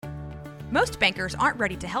Most bankers aren't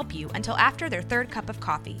ready to help you until after their third cup of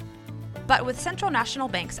coffee. But with Central National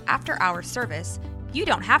Bank's after-hours service, you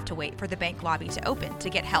don't have to wait for the bank lobby to open to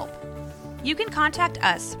get help. You can contact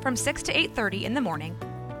us from 6 to 8:30 in the morning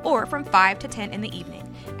or from 5 to 10 in the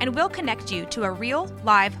evening, and we'll connect you to a real,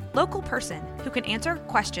 live, local person who can answer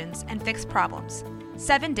questions and fix problems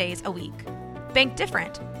 7 days a week. Bank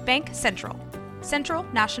different. Bank Central. Central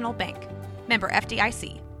National Bank. Member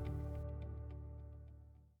FDIC.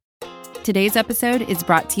 Today's episode is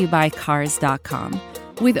brought to you by Cars.com.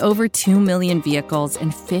 With over 2 million vehicles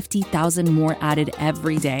and 50,000 more added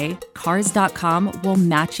every day, Cars.com will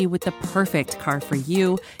match you with the perfect car for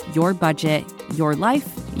you, your budget, your life,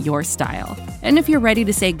 your style. And if you're ready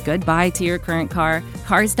to say goodbye to your current car,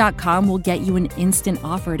 Cars.com will get you an instant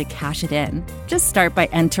offer to cash it in. Just start by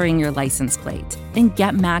entering your license plate and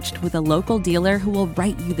get matched with a local dealer who will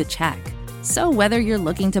write you the check. So whether you're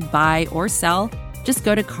looking to buy or sell, just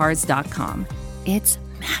go to Cars.com. It's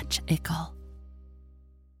magical.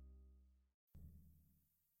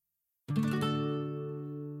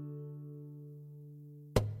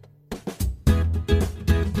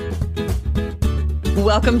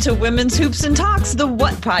 Welcome to Women's Hoops and Talks, the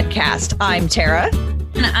What Podcast. I'm Tara.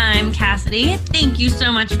 And I'm Cassidy. Thank you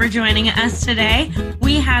so much for joining us today.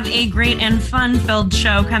 We have a great and fun-filled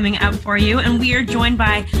show coming up for you, and we are joined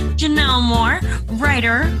by Janelle Moore,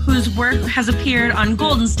 writer whose work has appeared on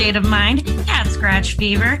Golden State of Mind, Cat Scratch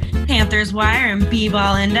Fever, Panthers Wire, and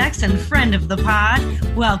B-Ball Index, and friend of the pod.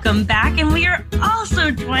 Welcome back. And we are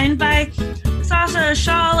also joined by Sasha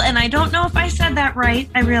Schall, and I don't know if I said that right,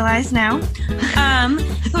 I realize now,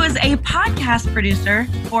 who is a podcast producer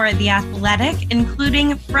for The Athletic,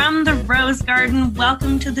 including From the Rose Garden.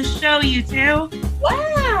 Welcome to the show, you two.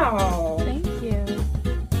 Wow. Thank you.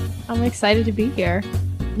 I'm excited to be here.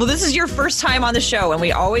 Well, this is your first time on the show, and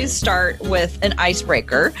we always start with an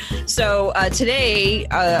icebreaker. So today,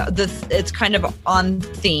 it's kind of on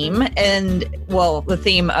theme, and well, the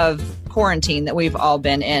theme of quarantine that we've all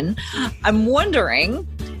been in. I'm wondering,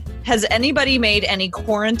 has anybody made any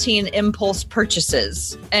quarantine impulse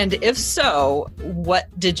purchases? And if so, what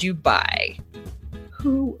did you buy?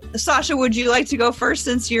 Sasha, would you like to go first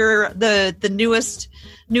since you're the newest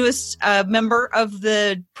member of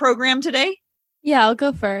the program today? Yeah, I'll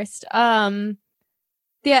go first.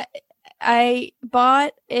 Yeah, I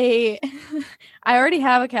bought I already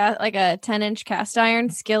have a 10-inch cast iron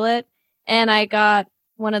skillet, and I got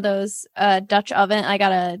one of those Dutch oven. I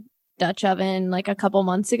got a Dutch oven like a couple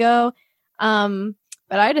months ago. But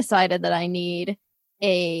I decided that I need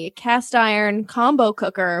a cast iron combo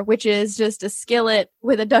cooker, which is just a skillet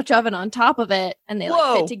with a Dutch oven on top of it, and they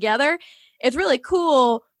like fit together. It's really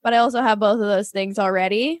cool, but I also have both of those things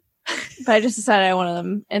already. But I just decided I wanted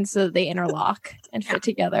them, and so they interlock and fit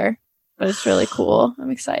together. But it's really cool.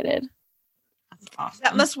 I'm excited. That's awesome.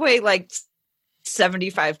 That must weigh like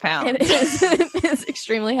 75 pounds. It is. It's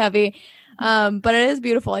extremely heavy. But it is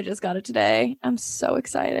beautiful. I just got it today. I'm so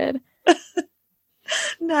excited.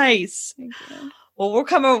 Nice. Thank you. Well,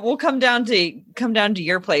 we'll come down to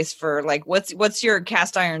your place for like what's your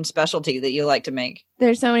cast iron specialty that you like to make?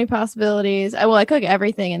 There's so many possibilities. I cook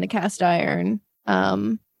everything in the cast iron.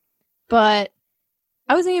 But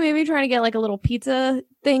I was thinking maybe trying to get like a little pizza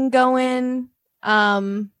thing going.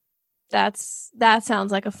 That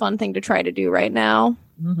sounds like a fun thing to try to do right now.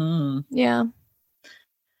 Mm-hmm. Yeah.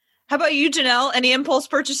 How about you, Janelle? Any impulse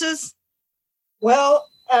purchases? Well,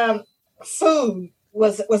 food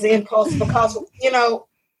was an impulse because,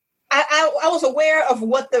 I was aware of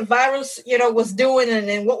what the virus, was doing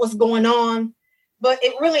and what was going on. But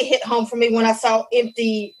it really hit home for me when I saw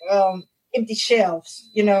empty shelves,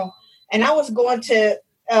 and I was going to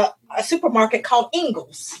a supermarket called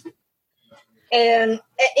Ingles. And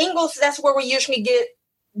at Ingles, that's where we usually get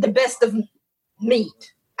the best of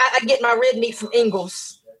meat. I get my red meat from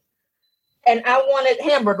Ingles. And I wanted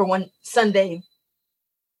hamburger one Sunday.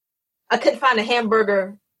 I couldn't find a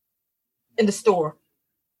hamburger in the store.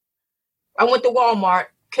 I went to Walmart,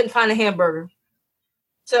 couldn't find a hamburger.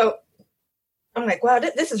 So I'm like, wow,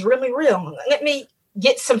 this is really real. Let me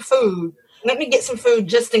get some food. Let me get some food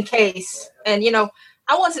just in case. And, I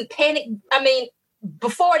wasn't panic. I mean,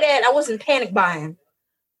 before that, I wasn't panic buying.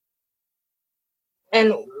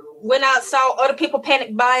 And when I saw other people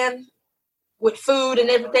panic buying with food and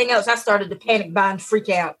everything else, I started to panic buy and freak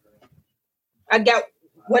out. I got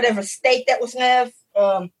whatever steak that was left,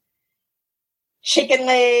 chicken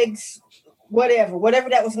legs, whatever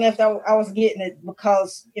that was left, I was getting it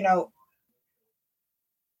because, You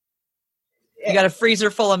got a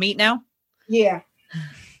freezer full of meat now? Yeah.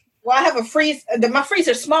 Well, I have a my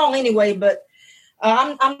freezer's small anyway, but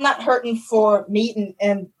I'm not hurting for meat,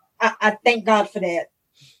 and I thank God for that.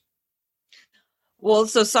 Well,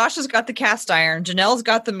 so Sasha's got the cast iron. Janelle's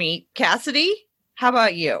got the meat. Cassidy, how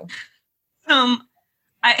about you?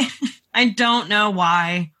 I don't know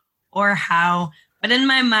why or how, but in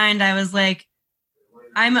my mind, I was like,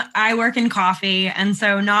 I work in coffee. And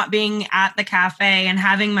so not being at the cafe and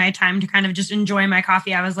having my time to kind of just enjoy my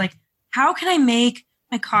coffee, I was like, how can I make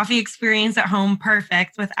my coffee experience at home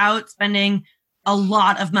perfect without spending a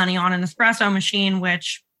lot of money on an espresso machine,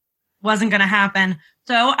 which wasn't going to happen.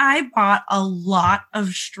 So I bought a lot of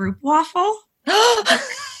Stroopwafel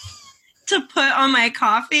to put on my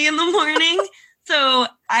coffee in the morning. So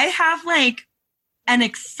I have like an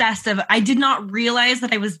excessive, I did not realize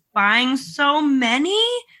that I was buying so many.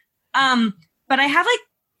 But I have like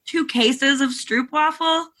 2 cases of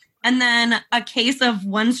Stroopwafel and then a case of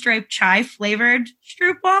One Stripe Chai flavored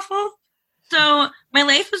Stroopwafel. So my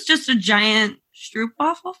life was just a giant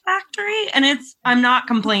Stroopwafel factory, and I'm not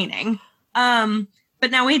complaining. But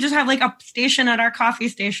now we just have like a station at our coffee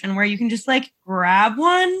station where you can just like grab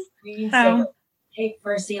one. So Cape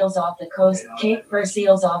Fur seals off the coast. Cape Fur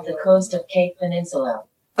seals off the coast of Cape Peninsula,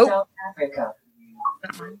 South Africa.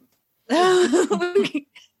 I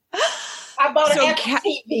bought an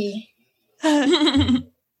Apple TV.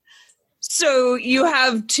 So you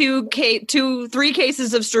have 3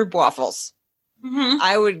 cases of Stroopwafels. mm-hmm.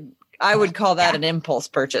 I would call that an impulse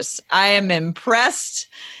purchase. I am impressed,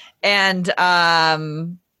 and I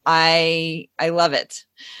love it.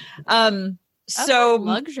 So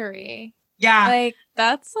luxury. Yeah.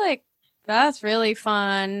 That's really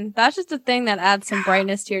fun. That's just a thing that adds some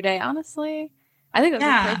brightness to your day, honestly. I think that's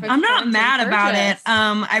a perfect I'm not point mad to about it. purchase.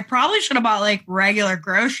 I probably should have bought like regular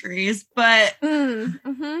groceries, but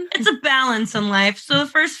it's a balance in life. So the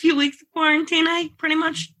first few weeks of quarantine, I pretty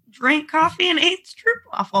much drank coffee and ate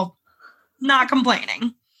Stroopwafel. Not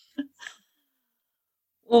complaining.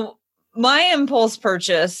 Well, my impulse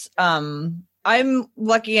purchase, I'm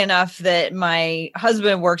lucky enough that my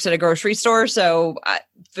husband works at a grocery store, so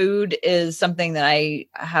food is something that I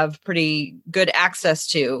have pretty good access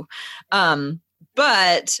to.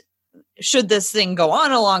 But should this thing go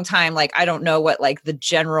on a long time, like, I don't know what, like, the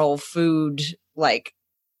general food, like,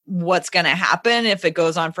 what's going to happen if it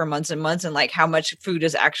goes on for months and months, and like how much food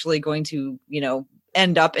is actually going to,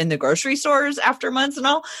 end up in the grocery stores after months and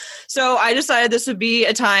all. So I decided this would be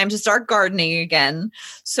a time to start gardening again.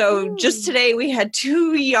 So just today we had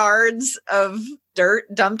 2 yards of dirt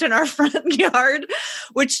dumped in our front yard,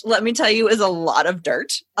 which, let me tell you, is a lot of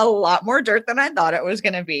dirt, a lot more dirt than I thought it was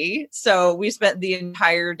going to be. So we spent the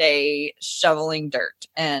entire day shoveling dirt.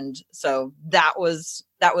 And so that was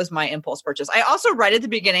my impulse purchase. I also, right at the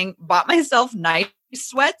beginning, bought myself nice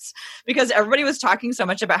sweats because everybody was talking so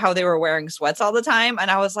much about how they were wearing sweats all the time. And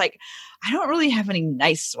I was like, I don't really have any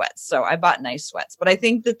nice sweats. So I bought nice sweats. But I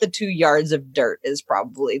think that the 2 yards of dirt is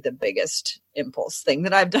probably the biggest impulse thing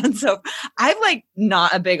that I've done. So I'm like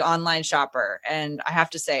not a big online shopper. And I have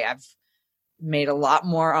to say, I've made a lot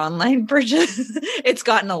more online purchases. It's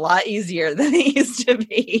gotten a lot easier than it used to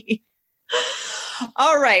be.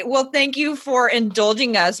 All right. Well, thank you for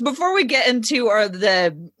indulging us. Before we get into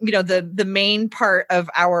the main part of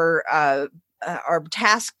our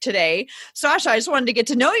task today, Sasha, I just wanted to get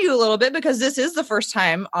to know you a little bit because this is the first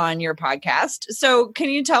time on your podcast. So,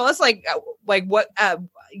 can you tell us like what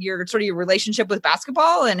your relationship with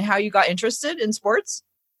basketball and how you got interested in sports?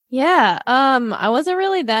 Yeah. I wasn't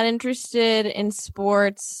really that interested in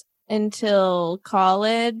sports until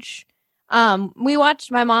college.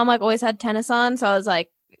 My mom like always had tennis on, so I was like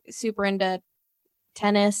super into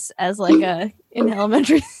tennis as like in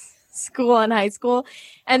elementary school and high school.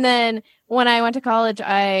 And then when I went to college,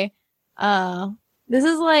 this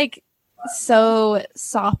is like so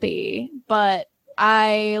soppy, but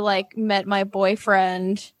I like met my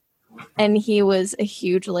boyfriend and he was a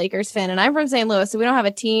huge Lakers fan, and I'm from St. Louis, so we don't have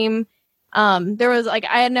a team.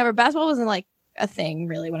 Basketball wasn't like a thing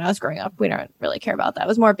really when I was growing up. We don't really care about that. It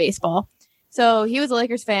was more baseball. So he was a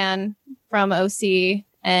Lakers fan from OC,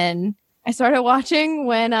 and I started watching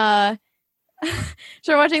the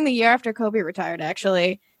year after Kobe retired,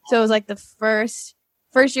 actually. So it was like the first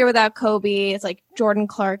year without Kobe. It's like Jordan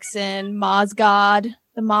Clarkson, Maz God,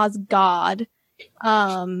 the Maz God.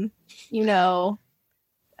 Larry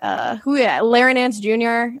Nance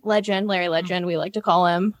Jr., Larry Legend, we like to call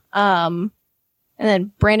him. And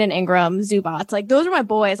then Brandon Ingram, Zubats. Like, those are my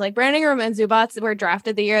boys. Like, Brandon Ingram and Zubats were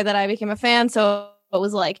drafted the year that I became a fan. So it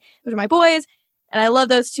was like, those are my boys. And I love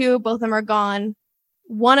those two. Both of them are gone.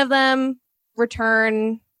 One of them,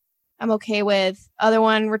 return, I'm okay with. Other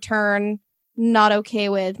one, return, not okay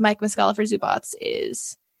with. Mike Muscala for Zubats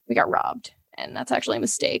we got robbed. And that's actually a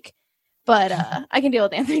mistake. But I can deal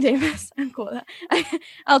with Anthony Davis. I'm cool with that.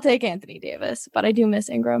 I'll take Anthony Davis, but I do miss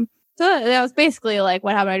Ingram. So that was basically like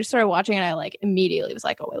what happened. I just started watching and I like immediately was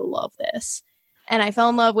like, oh, I love this. And I fell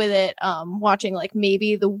in love with it watching like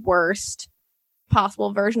maybe the worst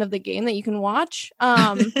possible version of the game that you can watch.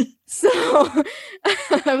 So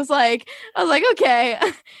I was like, okay,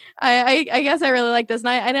 I guess I really like this. And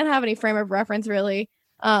I didn't have any frame of reference really.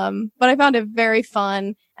 But I found it very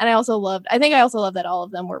fun. And I also loved that all of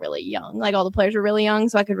them were really young. Like all the players were really young.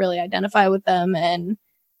 So I could really identify with them and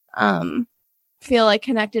feel like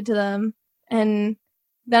connected to them. And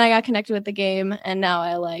then I got connected with the game. And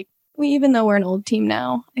now even though we're an old team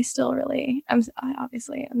now, I still really,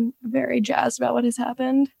 I'm very jazzed about what has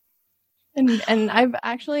happened. And I'm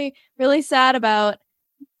actually really sad about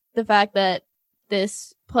the fact that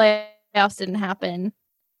this playoffs didn't happen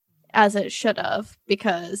as it should have,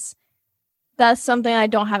 because that's something I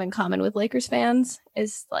don't have in common with Lakers fans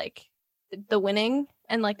is like the winning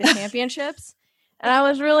and like the championships. And I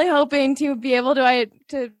was really hoping to be able to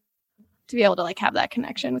be able to like have that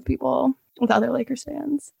connection with people, with other Lakers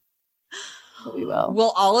fans. But we will.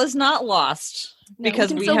 Well, all is not lost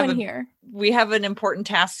because we have an important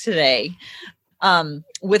task today.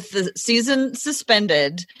 With the season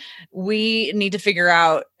suspended, we need to figure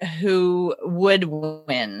out who would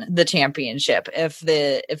win the championship. If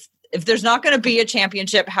there's not going to be a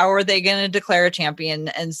championship, how are they going to declare a champion?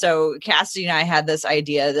 And so Cassidy and I had this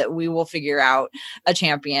idea that we will figure out a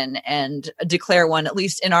champion and declare one, at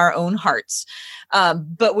least in our own hearts.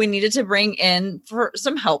 But we needed to bring in for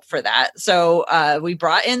some help for that. So we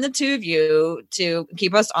brought in the two of you to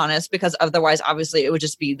keep us honest, because otherwise, obviously, it would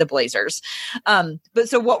just be the Blazers. But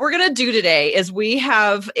so what we're going to do today is we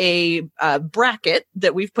have a bracket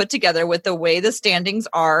that we've put together with the way the standings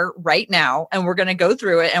are right now. And we're going to go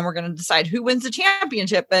through it and we're going to decide who wins the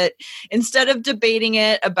championship. But instead of debating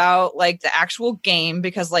it about like the actual game,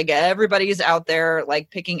 because like everybody's out there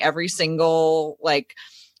like picking every single like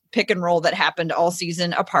pick and roll that happened all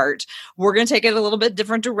season apart, we're going to take it a little bit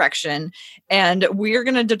different direction. And we're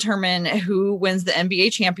going to determine who wins the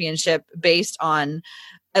NBA championship based on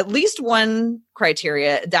at least one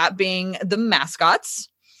criteria, that being the mascots.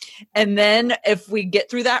 And then if we get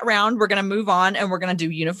through that round, we're going to move on and we're going to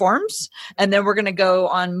do uniforms. And then we're going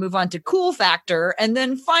to move on to cool factor. And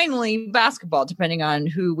then finally basketball, depending on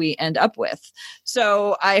who we end up with.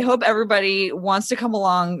 So I hope everybody wants to come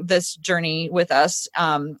along this journey with us.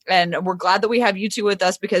 And we're glad that we have you two with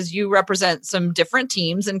us because you represent some different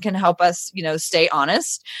teams and can help us, stay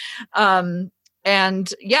honest.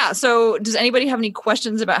 And yeah, so does anybody have any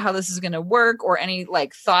questions about how this is going to work or any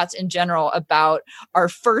like thoughts in general about our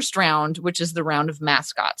first round, which is the round of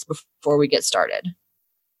mascots, before we get started?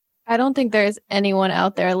 I don't think there's anyone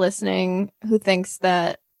out there listening who thinks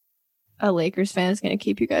that a Lakers fan is going to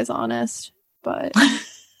keep you guys honest, but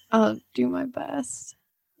I'll do my best.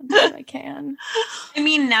 I'll do what I can. I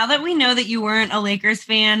mean, now that we know that you weren't a Lakers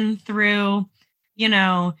fan through,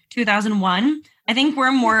 2001, I think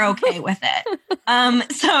we're more okay with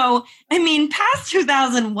it. So, I mean, past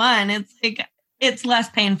 2001, it's like, it's less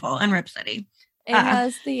painful in Rip City. It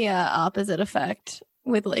has the opposite effect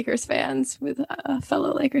with Lakers fans, with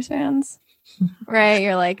fellow Lakers fans, right?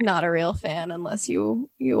 You're like not a real fan unless you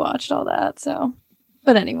watched all that. So,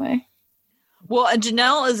 but anyway. Well,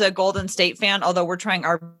 Janelle is a Golden State fan, although we're trying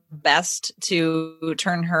our best to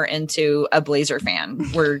turn her into a Blazer fan.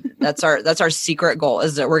 That's our secret goal,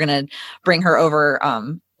 is that we're going to bring her over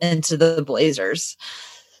into the Blazers.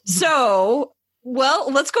 So,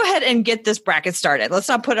 well, let's go ahead and get this bracket started. Let's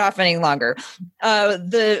not put it off any longer.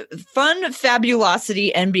 The Fun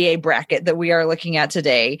Fabulosity NBA bracket that we are looking at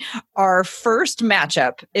today, our first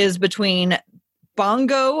matchup is between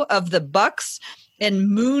Bongo of the Bucks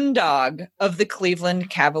and Moondog of the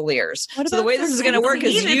Cleveland Cavaliers. So the way this is going to work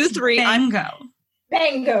is you three.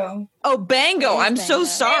 Bango. Oh, Bango. I'm so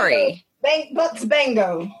sorry. Bucks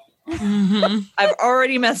Bango. Mm-hmm. I've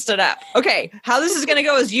already messed it up. Okay. How this is going to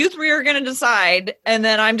go is you three are going to decide, and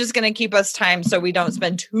then I'm just going to keep us time so we don't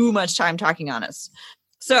spend too much time talking on us.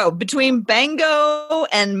 So between Bango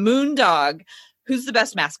and Moondog, who's the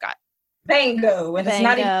best mascot? Bango. And it's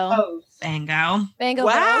not even close. Bango.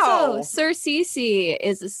 Wow. Sir Cece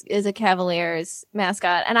is a Cavaliers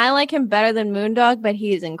mascot, and I like him better than Moondog, but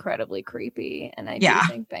he is incredibly creepy, and I do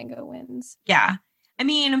think Bango wins. Yeah. I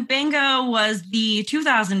mean, Bango was the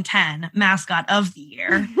 2010 mascot of the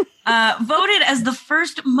year, voted as the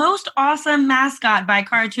first most awesome mascot by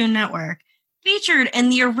Cartoon Network, featured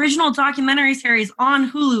in the original documentary series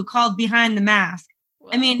on Hulu called Behind the Mask.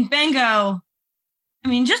 Whoa. I mean, Bango...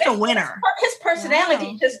 just a winner. His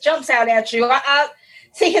personality just jumps out at you. I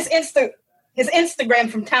see his his Instagram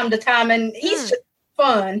from time to time, and he's just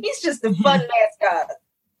fun. He's just a fun mascot.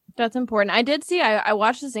 That's important. I did see. I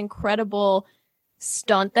watched this incredible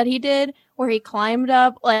stunt that he did where he climbed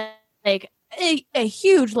up like a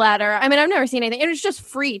huge ladder. I mean, I've never seen anything. It was just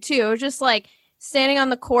free too. It was just like standing on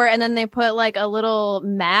the court, and then they put like a little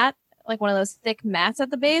mat, like one of those thick mats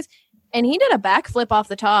at the base, and he did a backflip off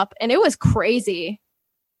the top, and it was crazy.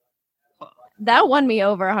 That won me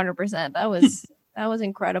over 100%. That was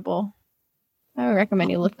incredible. I would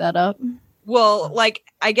recommend you look that up. Well, like,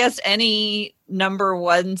 I guess any number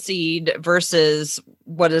 1 seed versus,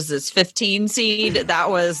 what is this, 15 seed? That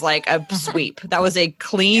was like a sweep. That was a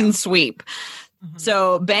clean sweep. Mm-hmm.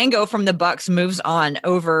 So Bango from the Bucks moves on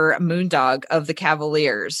over Moondog of the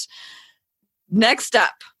Cavaliers. Next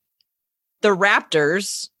up, the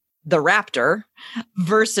Raptors, the Raptor,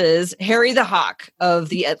 versus Harry the Hawk of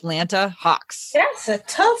the Atlanta Hawks. That's a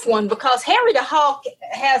tough one because Harry the Hawk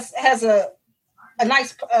has a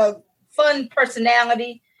nice fun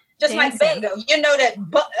personality, just like Bango. You know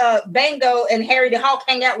that Bango and Harry the Hawk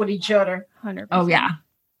hang out with each other. 100%. Oh yeah,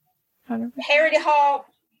 100%. Harry the Hawk,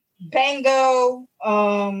 Bango,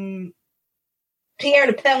 Pierre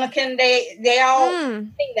the Pelican. They all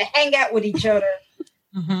seem to hang out with each other.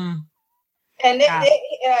 Mm-hmm. And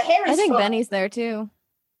Harry's I think fun. Benny's there too.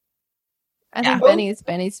 I think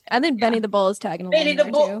Benny's. I think Benny the Bull is tagging along Benny the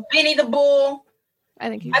there Bull. too. Benny the Bull. I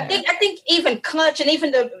think he's I think even Clutch and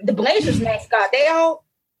even the Blazers mascot, they all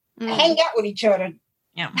hang out with each other.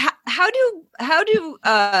 Yeah. How do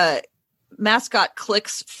mascot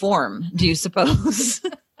clicks form, do you suppose?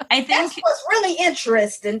 I think That's what's really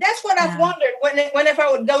interesting. That's what I've wondered whenever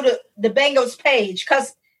I would go to the Bango's page,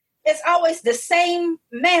 because it's always the same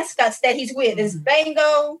mascots that he's with. It's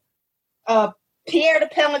Bango, Pierre the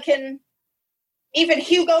Pelican, even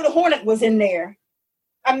Hugo the Hornet was in there.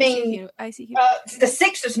 I mean, I see Hugo. The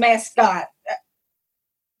Sixers mascot.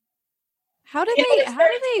 How do You know, they it's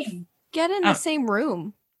very get in the same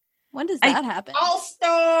room? When does that happen?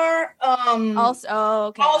 All-Star.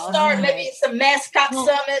 Okay. All-Star, maybe some mascot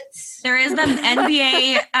summits. there is the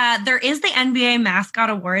NBA. There is the NBA mascot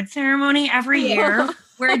award ceremony every year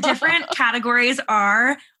where different categories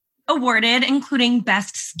are awarded, including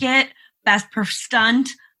best skit, best per stunt.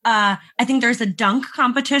 I think there's a dunk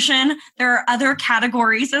competition. There are other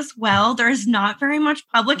categories as well. There's not very much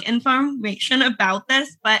public information about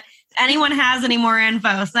this, but if anyone has any more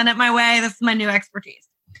info, send it my way. This is my new expertise.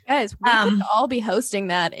 Guys, we could all be hosting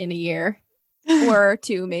that in a year or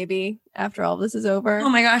two, maybe, after all this is over. Oh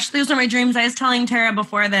my gosh, those are my dreams. I was telling Tara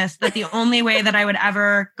before this that the only way that I would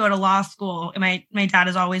ever go to law school, and my dad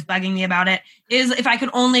is always bugging me about it, is if I could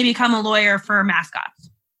only become a lawyer for mascots.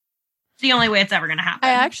 It's the only way it's ever going to happen.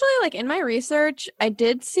 I actually, in my research, I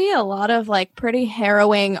did see a lot of pretty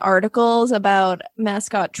harrowing articles about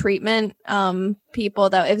mascot treatment. People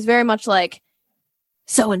that it was very much like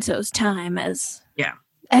so-and-so's time as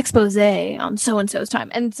expose on so-and-so's time.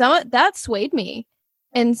 And that swayed me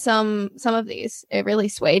in some of these. It really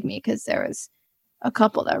swayed me because there was a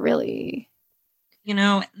couple that really...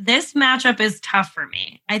 This matchup is tough for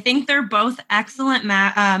me. I think they're both excellent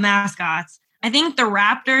mascots. I think the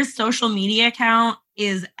Raptors' social media account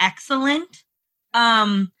is excellent.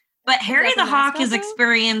 But Harry the Hawk has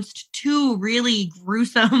experienced 2 really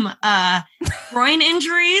gruesome groin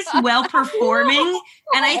injuries while performing.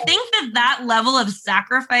 And I think that level of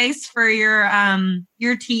sacrifice for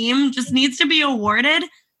your team just needs to be awarded.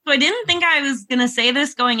 So I didn't think I was going to say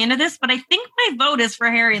this going into this, but I think my vote is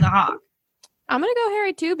for Harry the Hawk. I'm going to go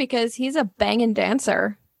Harry too because he's a banging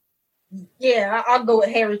dancer. Yeah, I'll go with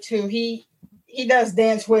Harry too. He does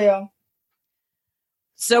dance well.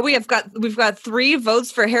 So we've got 3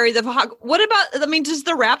 votes for Harry the Hawk. What about, does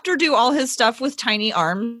the Raptor do all his stuff with tiny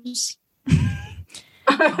arms?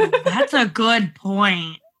 That's a good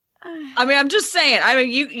point. I'm just saying.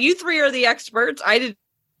 You 3 are the experts. I didn't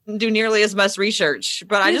do nearly as much research,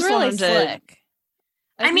 but I just really wanted slick.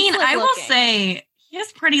 to. I will say he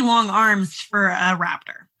has pretty long arms for a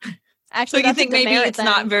raptor. Actually, so you think maybe it's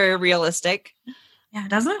not very realistic? Yeah, it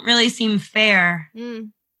doesn't really seem fair.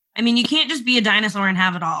 You can't just be a dinosaur and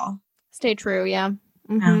have it all. Stay true, yeah.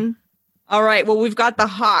 Mm-hmm. Yeah. All right. Well, we've got the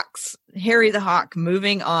Hawks. Harry the Hawk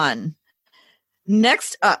moving on.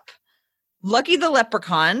 Next up, Lucky the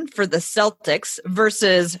Leprechaun for the Celtics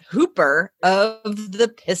versus Hooper of the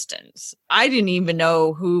Pistons. I didn't even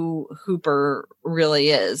know who Hooper really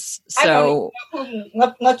is. So I don't even know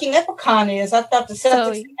who Lucky Leprechaun is. I thought the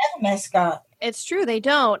Celtics didn't have a mascot. It's true, they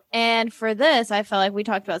don't. And for this, I felt like we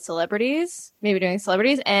talked about celebrities, maybe doing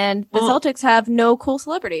celebrities, and the Celtics have no cool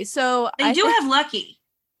celebrities. So they do have Lucky.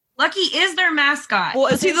 Lucky is their mascot.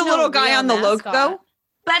 Well, is he the little guy on the logo?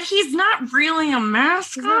 But he's not really a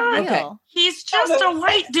mascot. He's not real. Okay. He's just a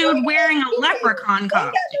white dude wearing a leprechaun They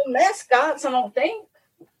got costume. no mascots, I don't think.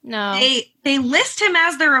 No. They list him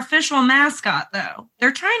as their official mascot, though.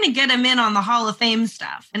 They're trying to get him in on the Hall of Fame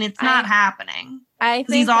stuff, and it's not happening. I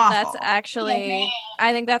 'Cause he's think that's awful. actually,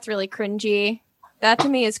 I think that's really cringy. That to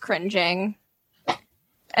me is cringing.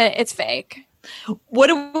 It's fake. What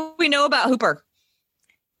do we know about Hooper?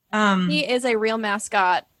 He is a real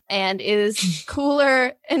mascot and is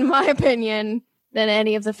cooler, in my opinion, than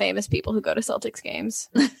any of the famous people who go to Celtics games.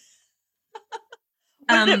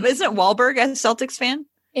 Isn't Wahlberg a Celtics fan?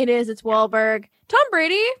 It is. It's Wahlberg. Tom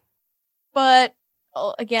Brady. But,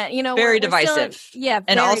 again, you know. Very we're still divisive. yeah.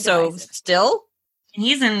 And very also divisive. still?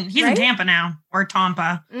 He's in Right? Tampa now, or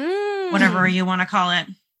Tampa, whatever you want to call it.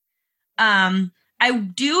 I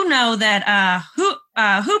do know that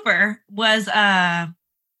Hooper was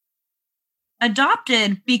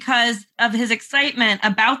adopted because of his excitement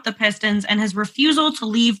about the Pistons and his refusal to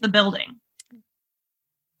leave the building.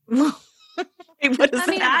 What is I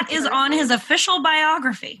mean, That is on his official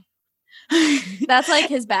biography. That's like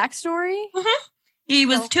his backstory. He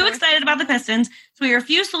was too excited about the Pistons, so he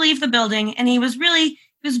refused to leave the building, and he was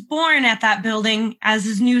born at that building as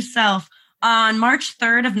his new self on March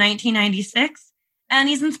 3rd of 1996, and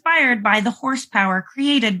he's inspired by the horsepower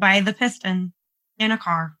created by the piston in a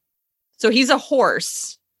car. So he's a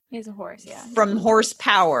horse He's a horse, yeah. from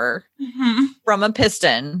horsepower from a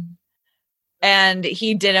piston, and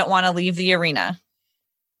he didn't want to leave the arena.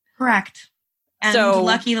 Correct. And So-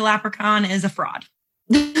 Lucky the Leprechaun is a fraud.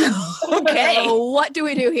 Okay. So what do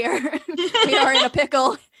we do here? We are in a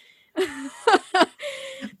pickle.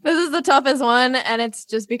 This is the toughest one, and it's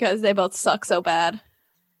just because they both suck so bad.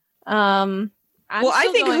 I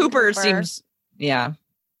think Hooper seems, yeah.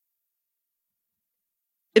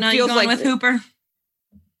 It Now you feels going like with Hooper?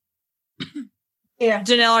 Yeah.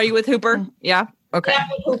 Janelle, are you with Hooper? Yeah. Okay. Yeah,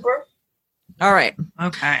 Hooper. All right.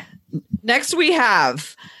 Okay. Next we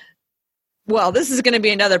have, well, this is going to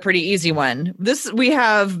be another pretty easy one. We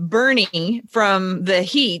have Bernie from the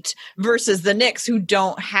Heat versus the Knicks, who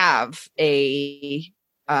don't have a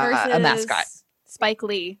mascot. Spike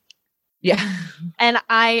Lee. Yeah. And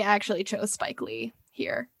I actually chose Spike Lee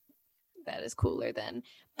here. That is cooler than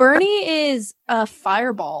Bernie is a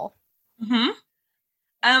fireball.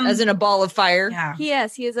 As in a ball of fire. Yeah.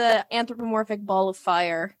 Yes, he is a anthropomorphic ball of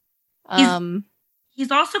fire.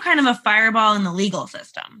 He's also kind of a fireball in the legal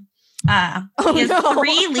system. He has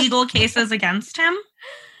 3 legal cases against him.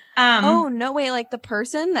 Oh no! Wait, like the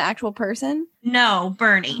actual person? No,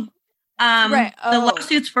 Bernie. Right. The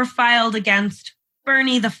lawsuits were filed against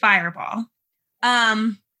Bernie the Fireball.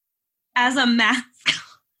 As a mascot.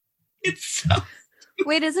 It's so.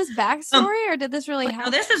 Wait, is this backstory or did this really No,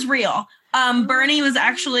 happen? this is real. Bernie was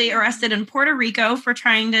actually arrested in Puerto Rico for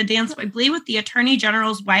trying to dance by glee with the attorney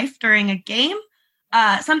general's wife during a game.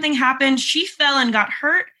 Something happened. She fell and got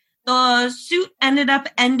hurt. The suit ended up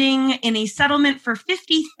ending in a settlement for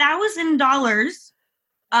 $50,000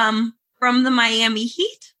 from the Miami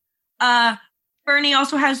Heat. Bernie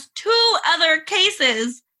also has 2 other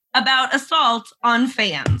cases about assault on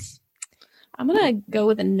fans. I'm gonna go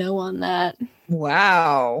with a no on that.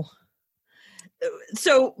 Wow.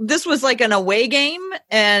 So this was like an away game,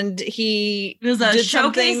 and It was a did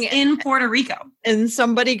showcase something, in Puerto Rico. and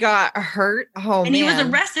somebody got hurt. Oh, And man. he was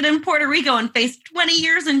arrested in Puerto Rico and faced 20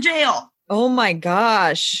 years in jail. Oh my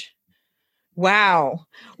gosh. Wow.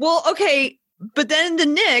 Well, okay. But then the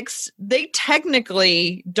Knicks, they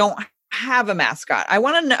technically don't have a mascot. I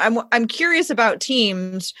want to know, I'm curious about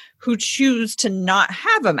teams who choose to not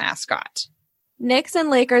have a mascot. Knicks and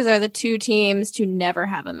Lakers are the 2 teams to never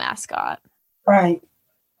have a mascot. Right.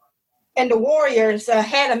 And the Warriors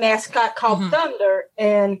had a mascot called Thunder.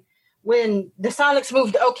 And when the Sonics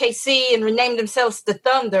moved to OKC and renamed themselves the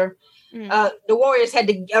Thunder, the Warriors had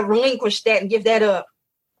to relinquish that and give that up.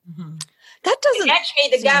 That doesn't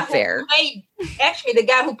Actually, the guy fair. the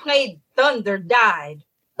guy who played Thunder died.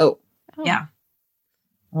 Oh, Yeah.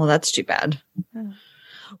 well, that's too bad.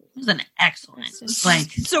 It was an excellent.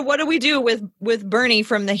 So what do we do with Bernie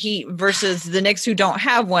from the Heat versus the Knicks who don't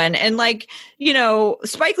have one? And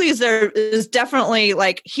Spike Lee is definitely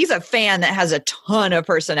he's a fan that has a ton of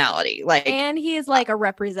personality. And he's like a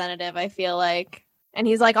representative, I feel like. And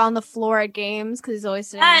he's like on the floor at games because he's always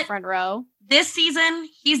sitting in the front row. This season,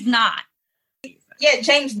 he's not. Yeah,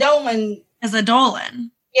 James Dolan. As a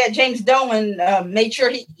Dolan. Yeah, James Dolan made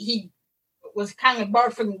sure he was kind of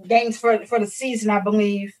barred from games for the season, I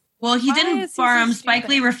believe. Well, he Why didn't is he bar so him. Spike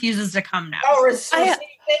stupid? Lee refuses to come now.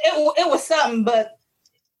 It was something, but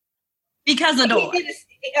because of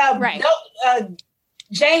Dolan.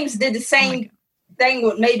 James did the same thing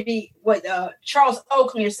with maybe what Charles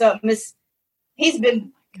Oakley or something. He's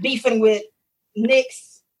been beefing with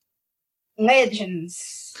Knicks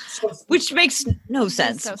legends, which makes no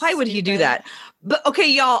sense. So Why would he do stupid. that? But okay,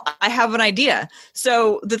 y'all, I have an idea.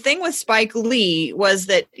 So the thing with Spike Lee was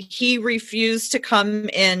that he refused to come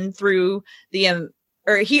in through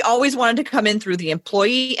or he always wanted to come in through the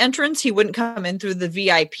employee entrance. He wouldn't come in through the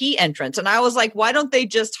VIP entrance. And I was like, why don't they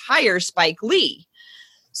just hire Spike Lee?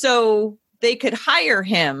 So they could hire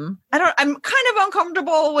him. I'm kind of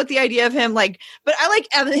uncomfortable with the idea of him, but I like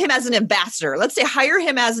him as an ambassador. Let's say hire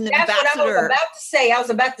him as an ambassador. That's what I was about to say. I was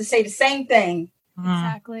about to say the same thing.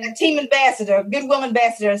 Exactly. A team ambassador, goodwill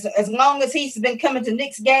ambassador, as long as he's been coming to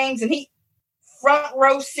Knicks games and he front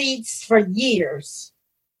row seats for years.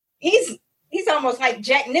 He's almost like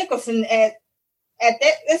Jack Nicholson at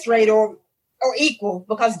this rate or equal,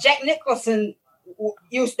 because Jack Nicholson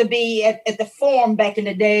used to be at the Forum back in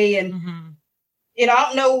the day, and I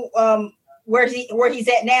don't know where he's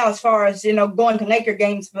at now as far as going to Laker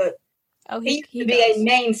games, but he used to be a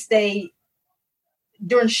mainstay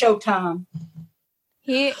during Showtime.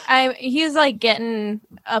 He's like getting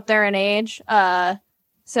up there in age,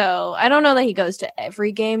 so I don't know that he goes to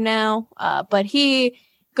every game now, but he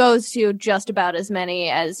goes to just about as many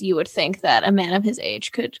as you would think that a man of his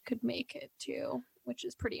age could make it to, which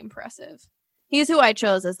is pretty impressive. He's who I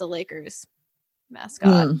chose as the Lakers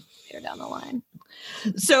mascot later down the line.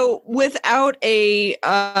 So without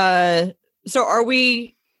so are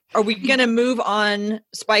we going to move on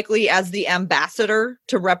Spike Lee as the ambassador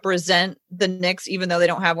to represent the Knicks, even though they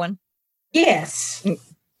don't have one? Yes.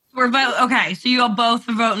 Okay, so you all both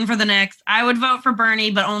are voting for the Knicks. I would vote for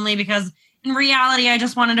Bernie, but only because in reality, I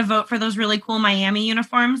just wanted to vote for those really cool Miami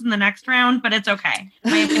uniforms in the next round, but it's okay.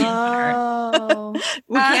 My opinion's better.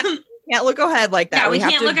 We can't look ahead like that. Yeah, we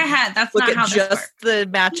can't look ahead. That's look not at how this just works. the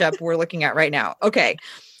matchup we're looking at right now. Okay,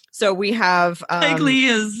 so we have Spike Lee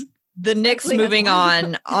is the Knicks moving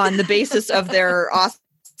on the basis of their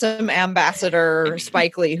awesome ambassador,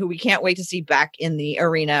 Spike Lee, who we can't wait to see back in the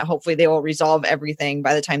arena. Hopefully they will resolve everything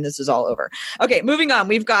by the time this is all over. Okay, moving on.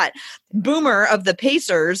 We've got Boomer of the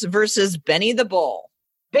Pacers versus Benny the Bull.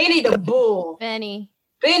 Benny the Bull. Benny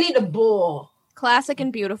the Bull. Classic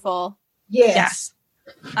and beautiful. Yes.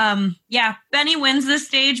 Benny wins this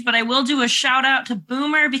stage, but I will do a shout out to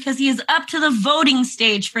Boomer because he is up to the voting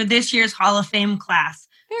stage for this year's Hall of Fame class.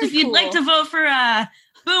 So if you'd like to vote for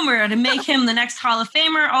Boomer to make him the next Hall of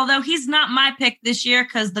Famer, although he's not my pick this year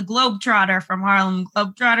because the Globetrotter from Harlem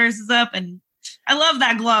Globetrotters is up, and I love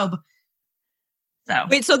that globe. So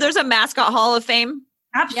Wait, so there's a mascot Hall of Fame?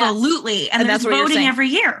 Absolutely. Yes. And that's there's what you're voting saying. every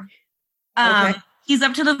year. Okay. He's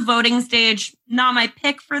up to the voting stage. Not my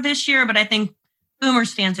pick for this year, but I think Boomer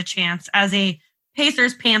stands a chance as a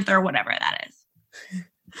Pacers, Panther, whatever that is.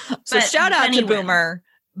 So But shout out Benny to wins. Boomer.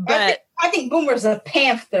 But I think Boomer's a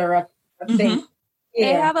Panther, I think.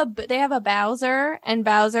 Yeah. They have a Bowser, and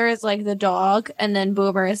Bowser is like the dog, and then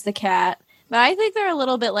Boomer is the cat. But I think they're a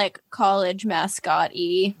little bit like college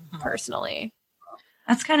mascot-y, personally.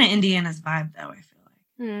 That's kind of Indiana's vibe, though, I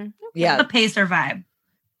feel like. yeah, The Pacer vibe.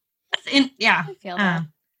 I feel that.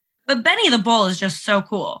 But Benny the Bull is just so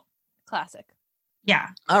cool. Classic. Yeah.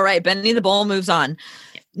 all right, Benny the Bull moves on.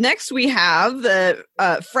 Next, we have the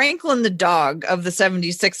Franklin the Dog of the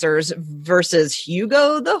 76ers versus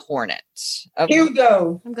Hugo the Hornet.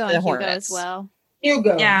 Hugo. I'm going The Hugo Hornets. as well.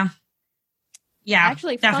 Hugo. Yeah. Yeah.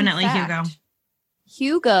 Actually, fun definitely fact, Hugo.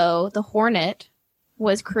 Hugo the Hornet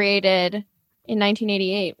was created in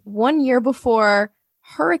 1988, 1 year before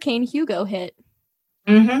Hurricane Hugo hit.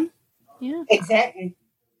 Mm-hmm. Yeah. Exactly.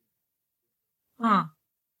 Huh.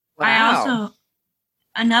 Wow. I also,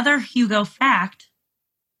 another Hugo fact,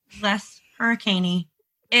 less hurricaney,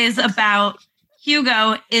 is about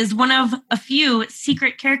Hugo is one of a few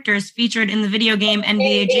secret characters featured in the video game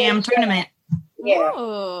NBA Jam tournament. Yeah.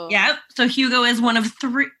 Oh. Yep. So Hugo is one of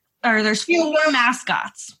there's Hugo. 4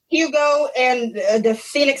 mascots. Hugo and the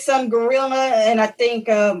Phoenix Sun Gorilla, and I think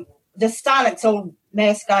the Sonics old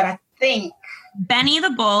mascot, I think. Benny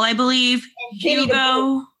the Bull, I believe. Benny the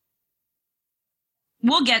Hugo.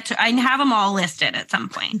 We'll get to. I have them all listed at some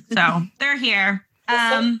point, so they're here. The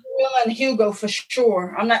Sun Gorilla and Hugo for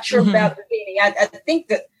sure. I'm not sure about the Benny. I think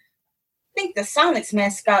the Sonics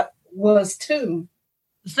mascot was too.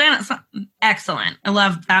 Excellent. I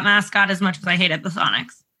love that mascot as much as I hated the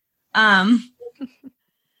Sonics.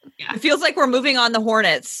 It feels like we're moving on the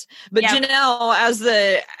Hornets. But Yep. Janelle,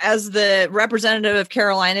 as the representative of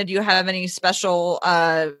Carolina, do you have any special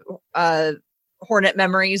Hornet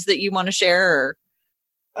memories that you want to share,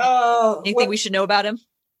 or anything we should know about him?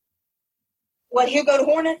 What, Hugo the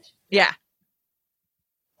Hornet? Yeah.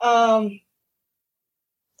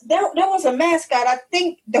 there was a mascot. I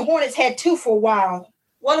think the Hornets had two for a while.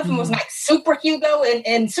 One of them was like Super Hugo,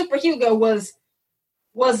 and Super Hugo was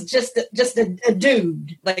just a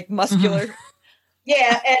dude, like muscular.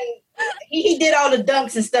 Yeah, and he did all the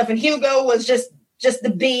dunks and stuff, and Hugo was just the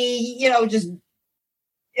B,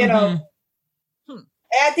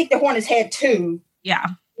 I think the Hornets had two. Yeah.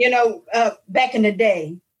 Back in the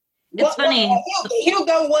day. It's funny.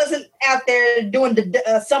 Hugo wasn't out there doing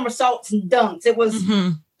the somersaults and dunks. It was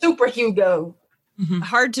Super Hugo.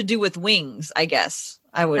 Hard to do with wings, I guess.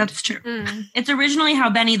 That's true. It's originally how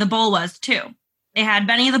Benny the Bull was too. They had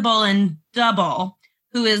Benny the Bull in Double,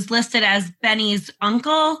 who is listed as Benny's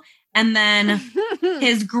uncle, and then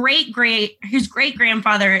his great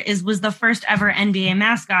grandfather was the first ever NBA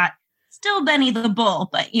mascot. Still Benny the Bull,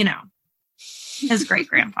 but his great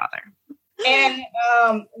grandfather. And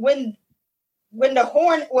when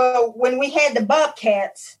we had the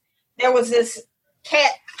Bobcats, there was this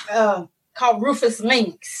cat called Rufus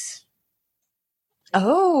Lynx.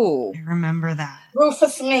 Oh, I remember that.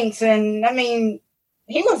 Rufus Lynx, and I mean,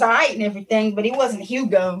 he was all right and everything, but he wasn't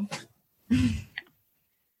Hugo.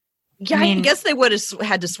 Yeah, I guess they would have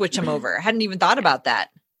had to switch him over. I hadn't even thought about that.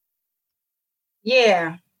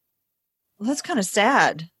 Yeah. Well, that's kind of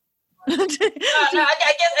sad. I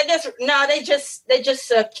guess they just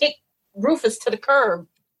kicked Rufus to the curb.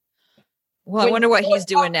 Well, I wonder what he's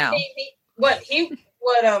doing now.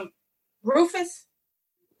 Rufus?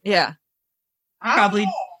 Yeah. Probably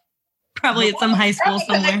at some high school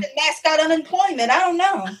somewhere. Like the mascot unemployment. I don't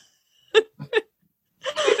know.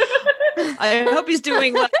 I hope he's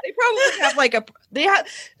doing well. They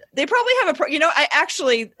probably have I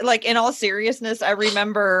actually, like, in all seriousness, I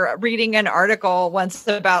remember reading an article once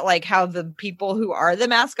about like how the people who are the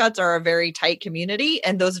mascots are a very tight community.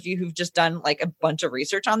 And those of you who've just done like a bunch of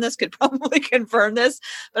research on this could probably confirm this.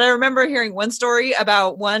 But I remember hearing one story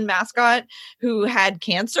about one mascot who had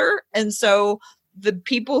cancer. And so the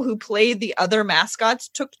people who played the other mascots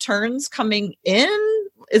took turns coming in.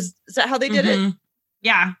 Is that how they did it?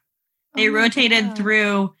 Yeah. They rotated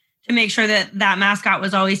through to make sure that mascot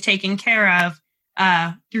was always taken care of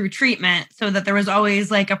through treatment, so that there was always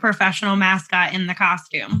like a professional mascot in the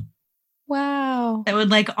costume. Wow. That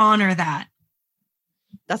would like honor that.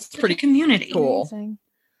 That's pretty community. Cool. Amazing.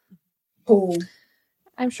 Cool.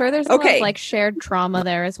 I'm sure there's a lot of like shared trauma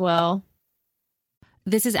there as well.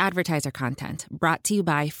 This is advertiser content brought to you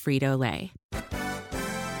by Frito-Lay.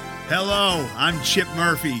 Hello, I'm Chip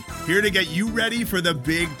Murphy, here to get you ready for the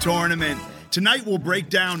big tournament. Tonight we'll break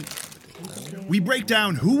down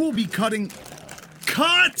who will be cutting...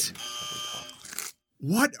 Cut!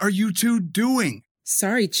 What are you two doing?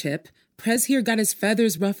 Sorry, Chip. Prez here got his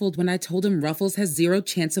feathers ruffled when I told him Ruffles has 0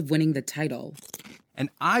 chance of winning the title. And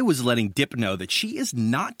I was letting Dip know that she is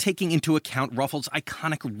not taking into account Ruffles'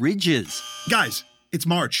 iconic ridges. Guys, it's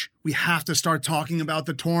March. We have to start talking about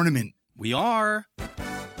the tournament. We are.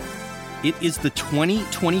 It is the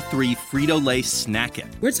 2023 Frito-Lay Snack It.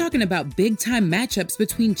 We're talking about big-time matchups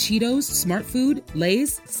between Cheetos, Smart Food,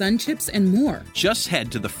 Lay's, Sun Chips, and more. Just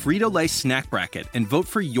head to the Frito-Lay Snack Bracket and vote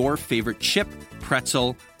for your favorite chip,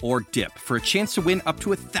 pretzel, or dip for a chance to win up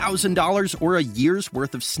to $1,000 or a year's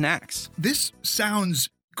worth of snacks. This sounds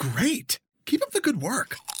great. Keep up the good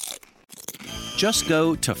work. Just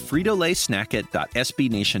go to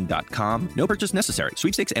fritolaysnackit.sbnation.com. No purchase necessary.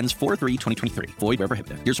 Sweepstakes ends 4/3/2023. Void where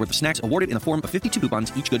prohibited. Year's worth of snacks awarded in the form of 52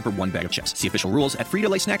 coupons, each good for 1 bag of chips. See official rules at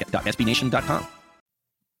fritolaysnackit.sbnation.com.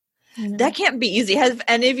 That can't be easy. Have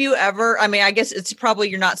any of you ever, I mean, I guess it's probably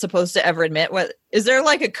you're not supposed to ever admit what, is there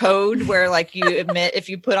like a code where like you admit if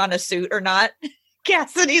you put on a suit or not?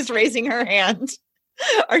 Cassidy's raising her hand.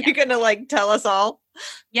 Are you going to like tell us all?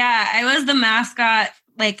 Yeah, I was the mascot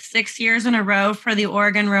like 6 years in a row for the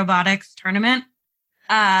Oregon Robotics Tournament.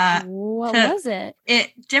 What was it?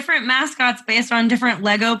 Different mascots based on different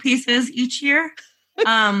Lego pieces each year.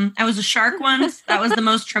 I was a shark once. That was the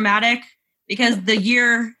most traumatic because the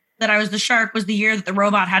year that I was the shark was the year that the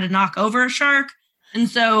robot had to knock over a shark. And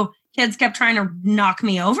so kids kept trying to knock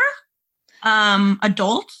me over.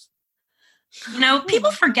 Adults.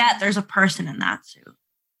 People forget there's a person in that suit.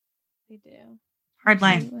 They do. Hard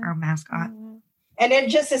life for a mascot. And they're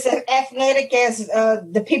just as athletic as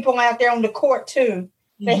the people out there on the court, too.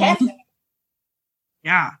 They have to.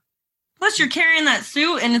 Yeah. Plus, you're carrying that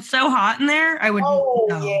suit, and it's so hot in there. I would. Oh,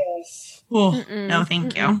 no. yes. Oh, no,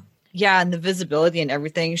 thank you. Yeah, and the visibility and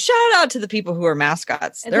everything. Shout out to the people who are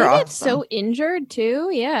mascots. They're awesome. They get so injured,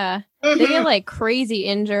 too. Yeah. They get, like, crazy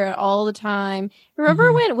injured all the time.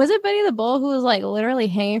 Remember when, was it Benny the Bull who was, like, literally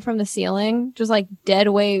hanging from the ceiling? Just, like, dead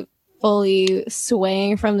weight, fully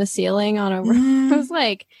swaying from the ceiling on a roof. It was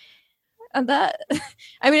like,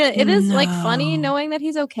 I mean, it is like funny knowing that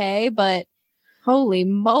he's okay, but holy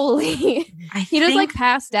moly. He just like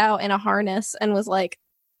passed out in a harness and was like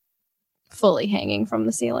fully hanging from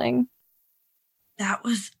the ceiling. That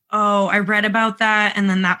was, I read about that. And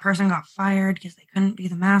then that person got fired because they couldn't be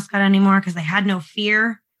the mascot anymore because they had no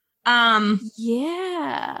fear.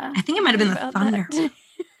 Yeah. I think it might have been the Thunder.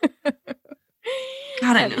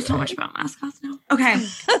 God, I know so much about mascots now. Okay.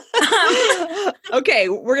 Okay,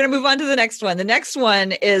 we're going to move on to the next one. The next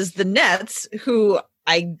one is the Nets, who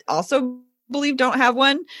I also believe don't have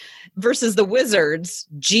one, versus the Wizards.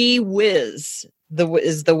 Gee Whiz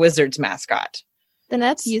is the Wizards mascot. The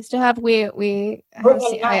Nets used to have,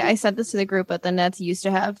 I said this to the group, but the Nets used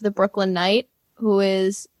to have the Brooklyn Knight, who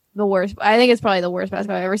is the worst. I think it's probably the worst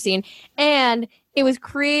mascot I've ever seen. And it was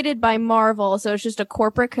created by Marvel, so it's just a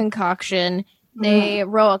corporate concoction. They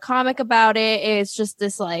wrote a comic about it. It's just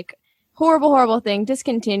this like horrible thing.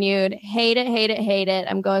 Discontinued. Hate it.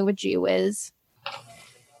 I'm going with Gee Whiz.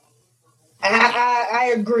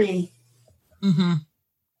 I agree. Mm-hmm.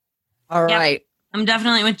 All right. I'm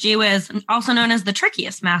definitely with Gee Whiz, also known as the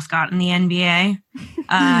trickiest mascot in the NBA.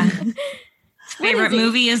 His favorite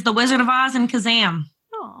movie is The Wizard of Oz and Kazam.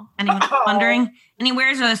 Oh. Anyone wondering? And he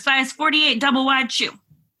wears a size 48 double wide shoe.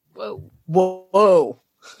 Whoa.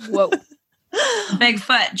 Big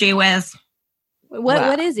foot, Gee Whiz.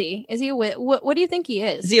 What is he? Is he what do you think he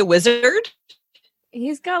is? Is he a wizard?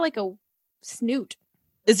 He's got like a snoot.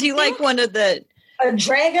 Is he like one of the a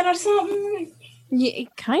dragon or something? Yeah, he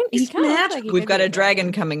kind of like We've got a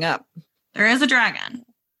dragon coming up. There is a dragon.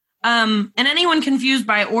 And anyone confused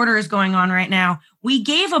by orders going on right now, we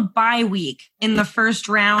gave a bye week in the first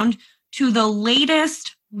round to the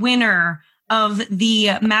latest winner of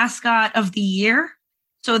the mascot of the year.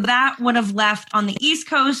 So that would have left on the East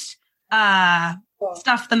Coast,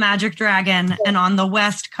 Stuff the Magic Dragon, and on the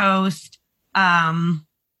West Coast, Rocky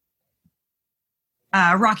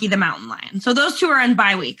the Mountain Lion. So those two are in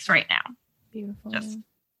bye weeks right now. Beautiful. Just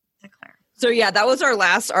declare. So yeah, that was our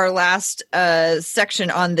last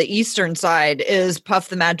section on the eastern side is Stuff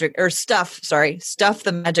the Magic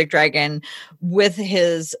Dragon with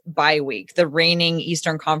his bye week, the reigning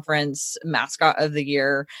Eastern Conference mascot of the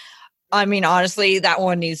year. I mean, honestly, that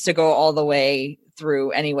one needs to go all the way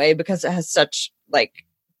through anyway, because it has such like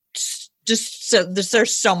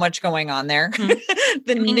there's so much going on there. Mm-hmm.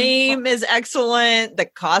 The name is excellent. The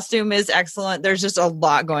costume is excellent. There's just a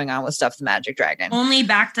lot going on with Stuff the Magic Dragon. Only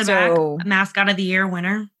back-to-back mascot of the year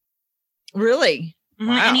winner. Really? Mm-hmm.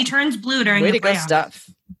 Wow. And he turns blue during the playoffs. Way to go, Stuff.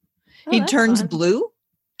 He turns fun. Blue?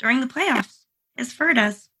 During the playoffs. His fur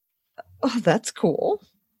does. Oh, that's cool.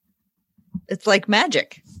 It's like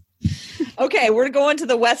magic. Okay, we're going to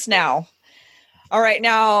the West now. All right,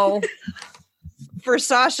 now for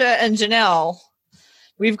Sasha and Janelle,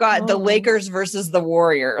 we've got the Lakers versus the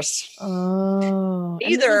Warriors. Oh,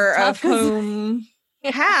 neither of whom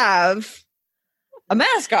have a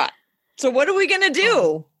mascot. So what are we going to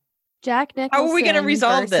do? Jack Nicholson. How are we going to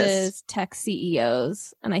resolve this? Tech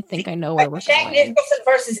CEOs, and I think I know where we're Jack going. Nicholson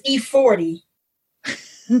versus E40.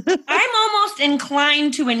 I'm almost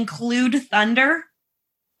inclined to include Thunder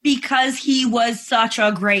because he was such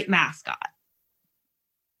a great mascot.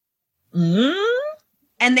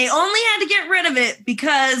 And they only had to get rid of it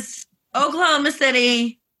because Oklahoma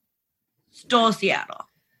City stole Seattle.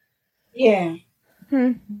 Yeah.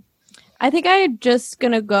 I think I'm just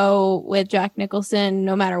going to go with Jack Nicholson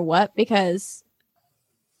no matter what because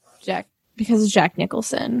it's Jack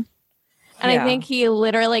Nicholson. And I think he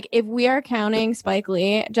literally, like, if we are counting Spike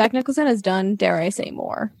Lee, Jack Nicholson has done, dare I say,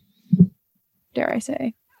 more. Dare I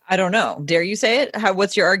say? I don't know. Dare you say it?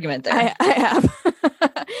 What's your argument there? I have.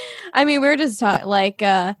 I mean, we're just talking, like,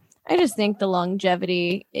 I just think the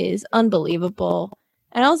longevity is unbelievable.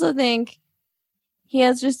 And I also think he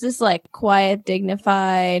has just this, like, quiet,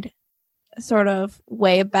 dignified sort of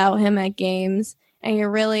way about him at games. And he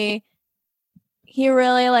really,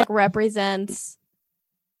 like, represents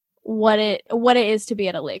what it is to be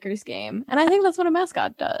at a Lakers game. And I think that's what a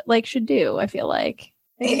mascot should do, I feel like.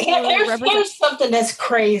 Here's something that's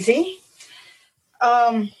crazy.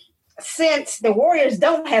 Since the Warriors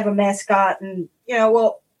don't have a mascot, and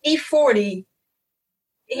E40,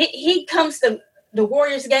 he comes to the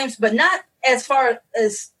Warriors games, but not as far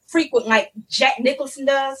as frequent like Jack Nicholson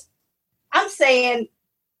does. I'm saying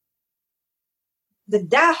the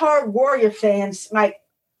diehard Warrior fans, like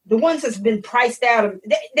the ones that's been priced out,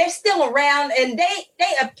 they're still around, and they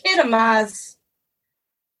epitomize,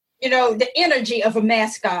 the energy of a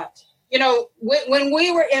mascot. When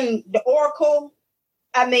we were in the Oracle,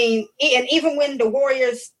 I mean, and even when the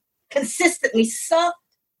Warriors consistently sucked,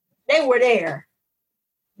 they were there.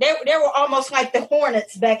 they were almost like the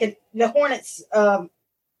Hornets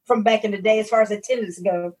from back in the day as far as attendance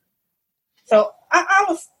go. So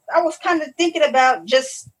I was kind of thinking about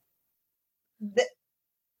just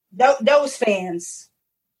those fans,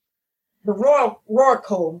 the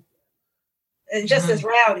Roracle, just as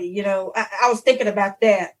rowdy. You know, I was thinking about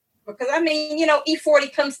that because I mean, you know,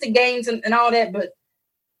 E40 comes to games and all that, but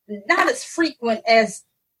not as frequent as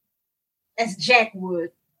Jack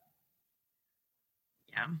would.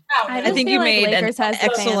 Yeah, I think you like made Lakers an has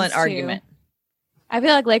excellent fans, argument. too. I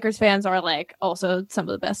feel like Lakers fans are like also some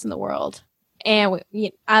of the best in the world, and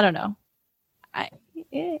I don't know.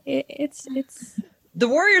 It's The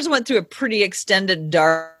Warriors went through a pretty extended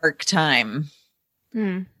dark time.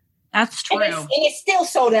 That's true. And it still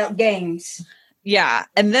sold out games. Yeah,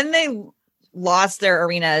 and then they lost their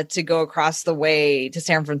arena to go across the way to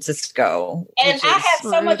San Francisco. And I have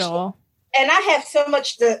so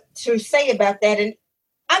much to say about that. And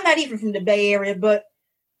I'm not even from the Bay Area, but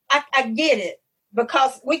I get it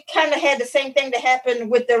because we kind of had the same thing that happened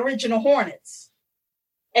with the original Hornets.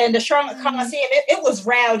 And the Charlotte Coliseum, it was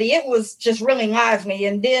rowdy. It was just really lively.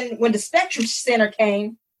 And then when the Spectrum Center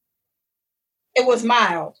came, it was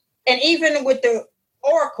mild. And even with the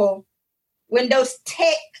Oracle, when those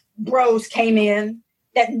tech bros came in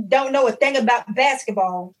that don't know a thing about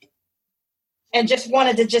basketball and just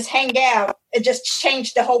wanted to just hang out, it just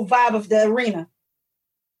changed the whole vibe of the arena.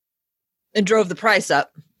 And drove the price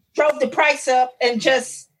up. And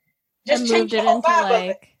just changed the whole vibe of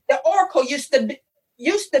it. The Oracle used to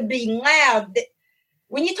be loud.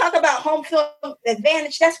 When you talk about home field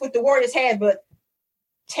advantage, that's what the Warriors had, but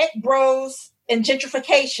tech bros and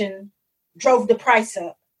gentrification drove the price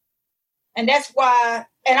up. And that's why,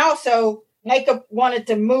 and also Laker wanted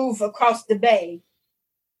to move across the bay.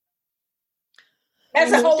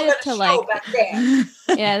 That's a whole other show about that.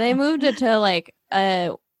 Yeah, they moved it to like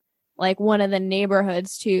one of the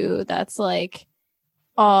neighborhoods too. That's like,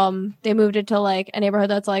 they moved it to like a neighborhood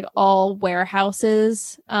that's like all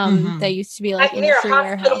warehouses. That used to be like near a hospital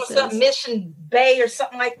warehouses. or something, Mission Bay or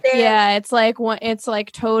something like that. Yeah, it's like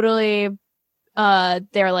totally.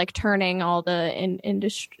 They're like turning all the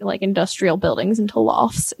industrial buildings into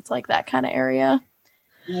lofts. It's like that kind of area.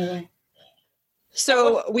 Yeah.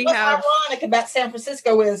 So what's ironic about San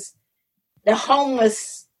Francisco is the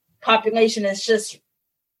homeless population is just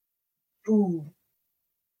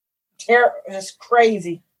it's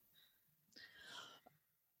crazy.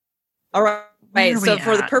 All right. So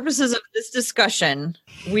for the purposes of this discussion,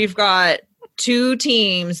 we've got two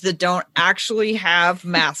teams that don't actually have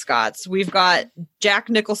mascots. We've got Jack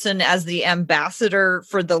Nicholson as the ambassador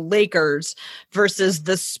for the Lakers versus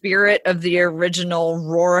the spirit of the original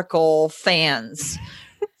Roracle fans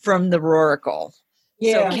from the Roracle.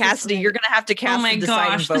 Yeah. So Cassidy, you're going to have to cast the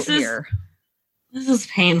deciding vote here. This is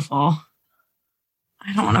painful.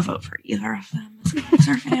 I don't want to vote for either of them as a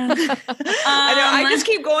Blazer fan. I know. I just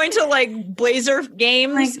keep going to like Blazer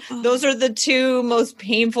games. Those are the two most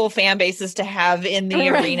painful fan bases to have in the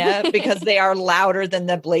arena because they are louder than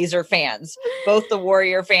the Blazer fans, both the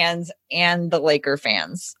Warrior fans and the Laker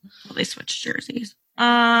fans. Well, they switched jerseys.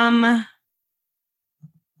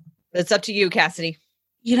 It's up to you, Cassidy.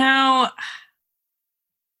 You know,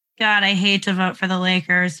 God, I hate to vote for the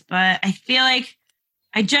Lakers, but I feel like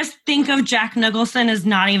I just think of Jack Nicholson as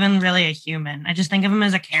not even really a human. I just think of him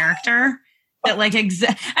as a character that like, he's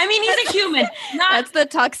a human. That's the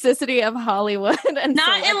toxicity of Hollywood. And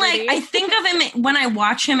not in like, I think of him when I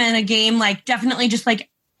watch him in a game, like definitely just like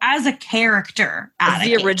as a character. As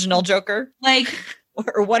the original Joker? Like,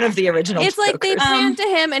 or one of the original It's Jokers. like they pan to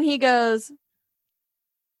him and he goes,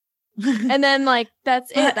 and then like,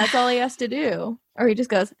 that's it. That's all he has to do. Or he just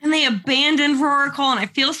goes. And they abandoned Roracle and I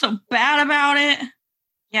feel so bad about it.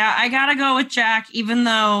 Yeah, I gotta go with Jack, even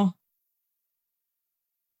though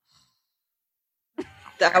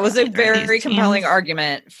that was a very compelling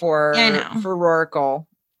argument for Roracle.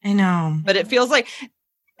 I know, but it feels like,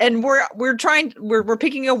 and we're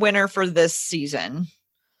picking a winner for this season,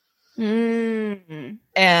 and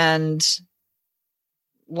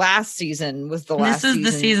last season was the last. This is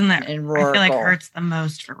the season that I feel like hurts the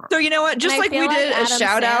most for Roracle. So you know what? Just like we did a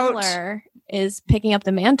shout out, is picking up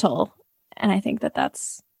the mantle. And I think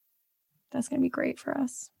that's going to be great for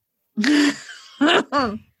us. I'm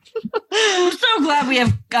so glad we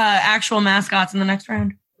have actual mascots in the next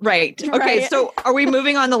round. Right. Okay. So are we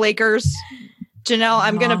moving on the Lakers? Janelle,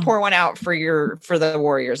 I'm going to pour one out for the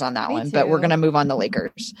Warriors on that one, but we're going to move on the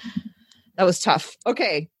Lakers. That was tough.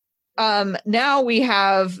 Okay. Now we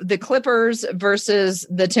have the Clippers versus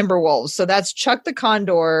the Timberwolves. So that's Chuck the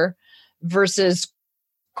Condor versus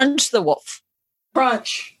Crunch the Wolf.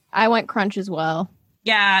 Crunch. I went Crunch as well.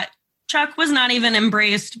 Yeah, Chuck was not even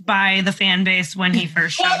embraced by the fan base when he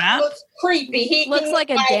first showed Chuck up. looks creepy. He Looks like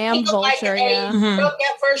a damn vulture, yeah. Broke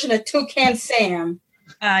out version of Toucan Sam.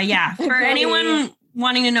 Yeah, for anyone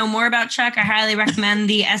wanting to know more about Chuck, I highly recommend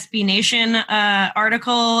the SB Nation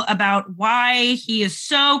article about why he is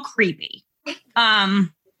so creepy.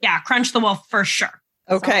 Yeah, Crunch the Wolf for sure.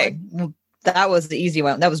 Okay. Well, that was the easy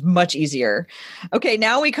one. That was much easier. Okay,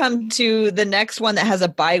 now we come to the next one that has a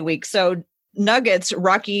bye week. So Nuggets,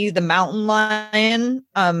 Rocky the Mountain Lion,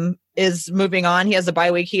 is moving on. He has a bye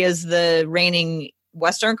week. He is the reigning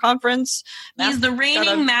Western Conference. He's the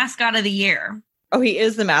reigning mascot of the year. Oh, he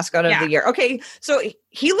is the mascot of the year. Okay, so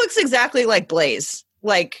he looks exactly like Blaze.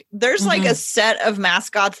 Like there's like a set of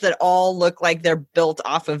mascots that all look like they're built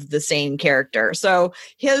off of the same character. So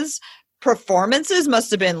his performances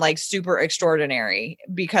must have been like super extraordinary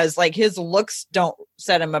because like his looks don't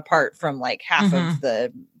set him apart from like half of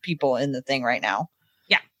the people in the thing right now.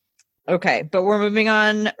 Yeah. Okay, but we're moving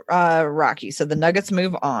on, Rocky. So the Nuggets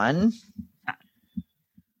move on.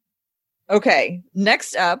 Okay,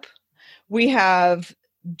 next up we have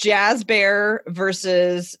Jazz Bear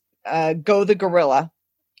versus Go the Gorilla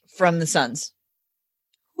from the Suns.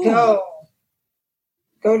 Go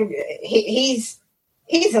to he's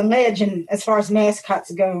a legend as far as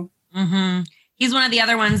mascots go. He's one of the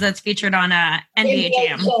other ones that's featured on NBA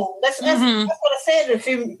Jam. That's what I said a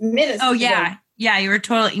few minutes ago. Yeah, you were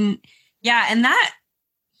totally and that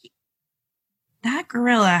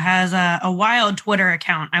gorilla has a wild Twitter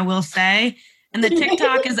account, I will say, and the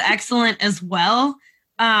TikTok is excellent as well.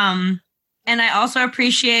 And I also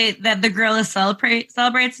appreciate that the gorilla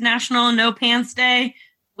celebrates National No Pants Day,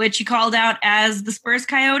 which he called out as the Spurs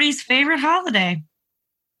Coyotes' favorite holiday.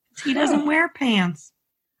 He doesn't wear pants.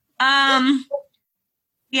 I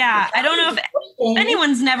don't know if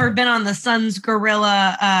anyone's never been on the Suns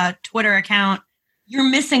gorilla Twitter account. You're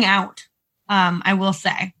missing out, I will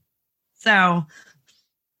say. So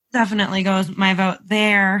definitely goes my vote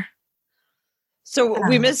there. So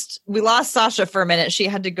we lost Sasha for a minute. She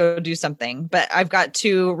had to go do something, but I've got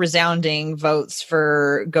 2 resounding votes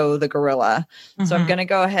for Go the Gorilla. So I'm going to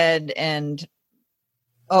go ahead and,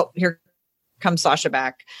 here comes Sasha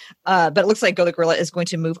back. But it looks like Go the Gorilla is going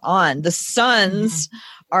to move on. The Suns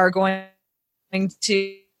are going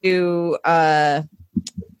to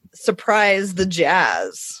surprise the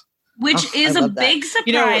Jazz. Which is a big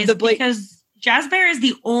surprise because Jazz Bear is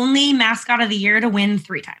the only mascot of the year to win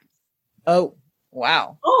 3 times. Oh,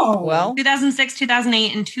 wow. Oh, well, 2006,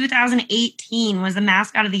 2008, and 2018 was the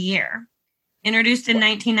mascot of the year. Introduced in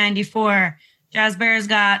 1994, Jazz Bear's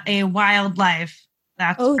got a wild life.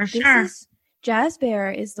 That's for sure. Jazz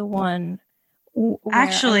Bear is the one.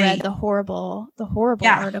 Actually, I read the horrible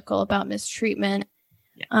article about mistreatment.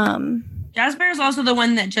 Yeah. Jazz Bear is also the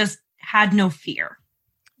one that just had no fear.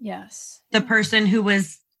 Yes. The person who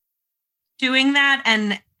was doing that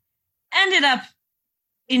and ended up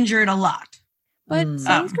injured a lot. But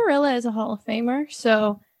Suns Gorilla is a Hall of Famer,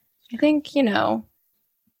 so I think,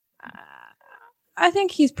 I think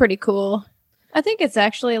he's pretty cool. I think it's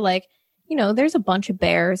actually like, there's a bunch of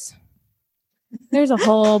bears. There's a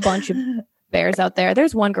whole bunch of bears out there.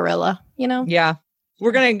 There's one gorilla, Yeah.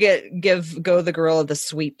 We're going to give Go the Gorilla the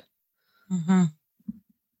sweep.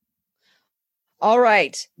 All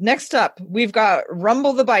right. Next up, we've got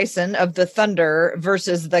Rumble the Bison of the Thunder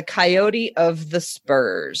versus the Coyote of the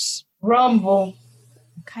Spurs. Rumble.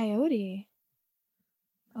 Coyote.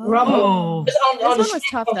 Oh. Rumble. This one was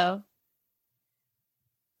tough, though.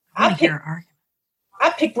 I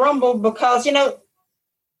picked Rumble because,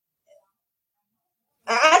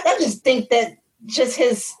 I just think that just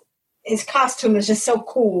his costume is just so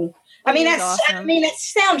cool. I mean, awesome. It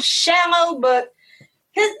sounds shallow, but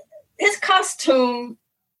his costume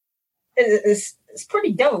is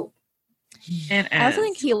pretty dope. It is. I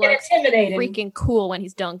think he looks intimidating. freaking cool when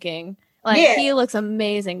he's dunking. He looks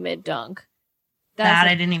amazing mid dunk. That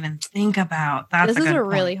I didn't even think about. This is a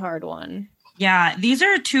really hard one. Yeah, these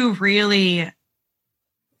are 2 really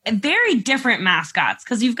very different mascots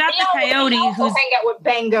because you've got the Coyote who's hang out with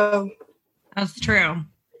Bango. That's true.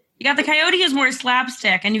 You got the Coyote who's more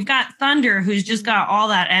slapstick, and you've got Thunder who's just got all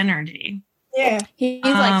that energy. Yeah, he's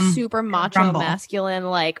like super macho, masculine,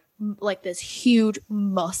 like this huge,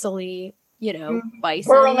 muscly,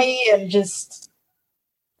 bison, burly, and just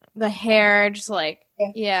the hair, just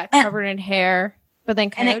covered in hair. But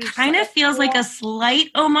then, and it kind of feels like a slight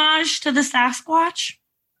homage to the Sasquatch.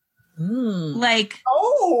 I haven't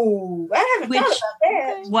thought about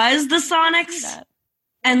that. Was the Sonics,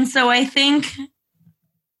 and so I think,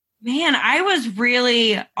 man, I was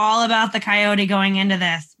really all about the Coyote going into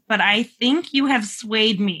this. But I think you have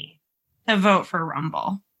swayed me to vote for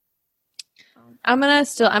Rumble. I'm gonna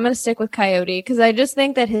stick with Coyote because I just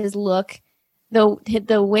think that his look,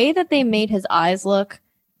 the way that they made his eyes look,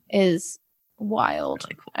 is wild.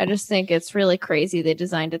 Really cool. I just think it's really crazy they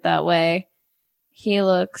designed it that way. He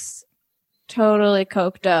looks totally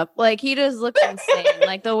coked up. Like, he just looks insane.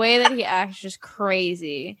 Like, the way that he acts is just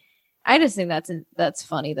crazy. I just think that's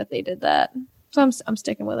funny that they did that. So I'm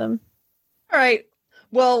sticking with him. All right.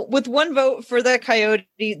 Well, with one vote for the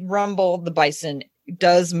Coyote, Rumble, the Bison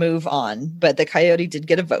does move on, but the Coyote did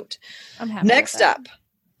get a vote. I'm happy. Next up,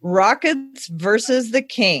 Rockets versus the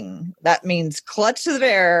King. That means Clutch the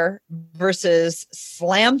Bear versus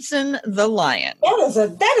Slamson the Lion.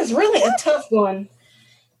 That is really a tough one.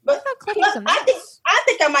 But I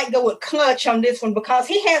think I might go with Clutch on this one because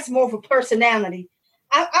he has more of a personality.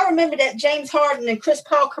 I remember that James Harden and Chris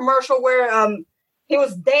Paul commercial where he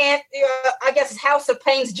was I guess House of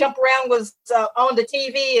Pain's Jump Around was on the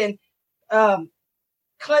TV, and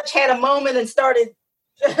Clutch had a moment and started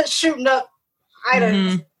shooting up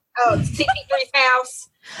CP3's house.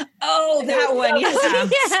 Oh, that one,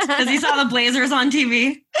 yes. Because he saw the Blazers on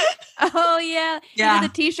TV. Oh, yeah. Yeah. He did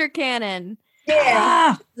the t-shirt cannon.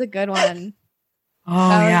 Yeah. It's a good one. Oh,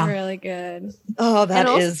 that was really good. Oh, that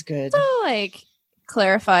is good. Also, like,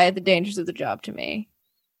 clarified the dangers of the job to me.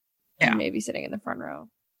 Yeah. And maybe sitting in the front row.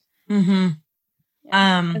 Mm-hmm.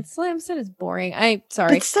 Yeah. And Slamson is boring.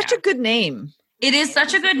 Sorry. It's such a good name. It is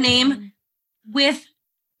such a good name.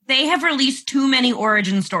 They have released too many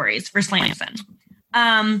origin stories for Slamson.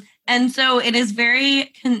 And so it is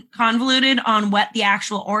very convoluted on what the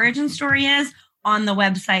actual origin story is on the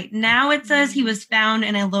website. Now it says he was found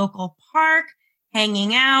in a local park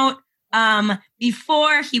hanging out.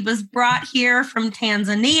 Before he was brought here from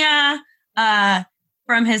Tanzania,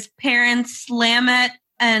 from his parents, Slamet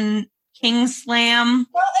and King Slam.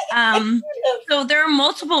 So there are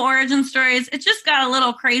multiple origin stories. It just got a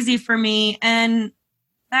little crazy for me. And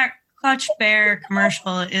that Clutch Bear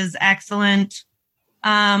commercial is excellent.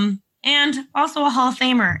 And also a Hall of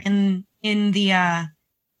Famer in the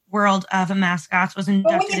world of mascots was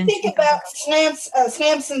inducted. But when you think about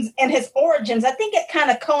Slamson and his origins, I think it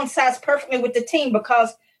kind of coincides perfectly with the team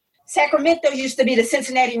because Sacramento used to be the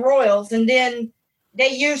Cincinnati Royals, and then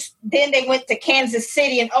they went to Kansas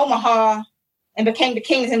City and Omaha and became the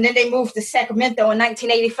Kings, and then they moved to Sacramento in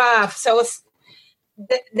 1985. So it's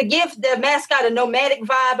the mascot a nomadic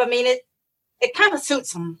vibe. I mean, it kind of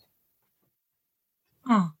suits him.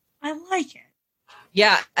 Oh, I like it.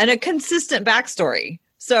 Yeah, and a consistent backstory.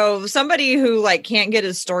 So somebody who can't get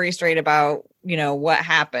his story straight about, what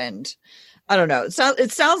happened. I don't know.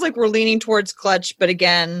 It sounds like we're leaning towards Clutch, but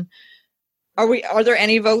again, are there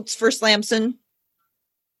any votes for Slamson?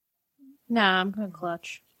 Nah, I'm going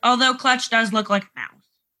Clutch. Although Clutch does look like a mouse.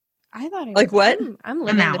 I thought he was. Like what? I'm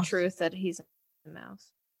living the truth that he's a mouse.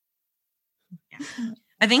 Yeah.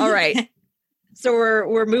 I think. All right. So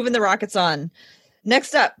we're moving the Rockets on.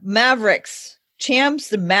 Next up, Mavericks. Champs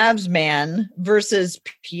the Mavs man versus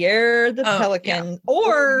Pierre the Pelican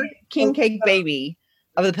or King Cake Baby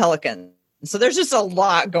of the Pelicans. So there's just a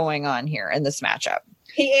lot going on here in this matchup.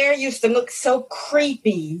 Pierre used to look so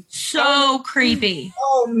creepy. Creepy.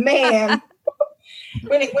 Oh man.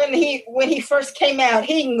 when he first came out,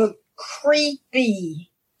 he looked creepy.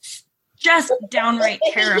 Just downright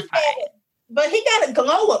terrifying. But he got a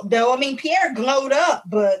glow up though. I mean, Pierre glowed up,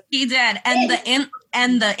 but he did. And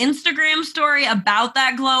the Instagram story about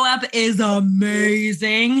that glow up is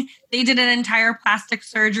amazing. They did an entire plastic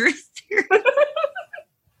surgery series.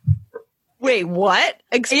 Wait, what?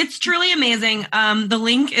 It's truly amazing. The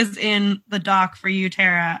link is in the doc for you,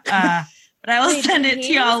 Tara. But I will send it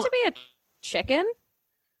to y'all. He used to be a chicken?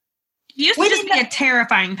 He used to just be a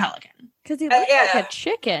terrifying pelican. Because he looked like a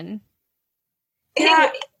chicken.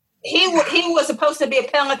 Yeah. He was supposed to be a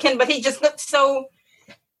pelican, but he just looked so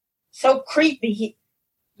creepy.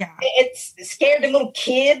 It scared the little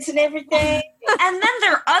kids and everything. And then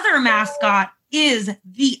their other mascot is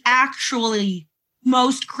the actually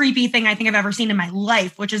most creepy thing I think I've ever seen in my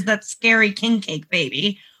life, which is that scary King Cake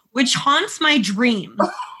Baby, which haunts my dreams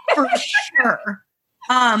for sure.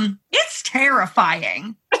 It's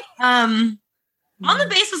terrifying. On the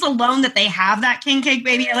basis alone that they have that King Cake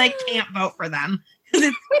Baby, I can't vote for them.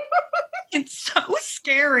 It's so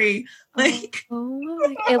scary. It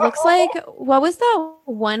looks like, what was that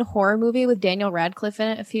one horror movie with Daniel Radcliffe in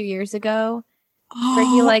it a few years ago? Where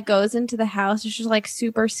he goes into the house. It's just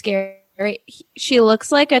super scary. She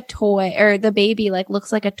looks like a toy, or the baby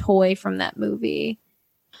looks like a toy from that movie.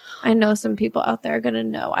 I know some people out there are gonna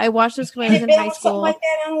know. I watched this when I was in high school. Like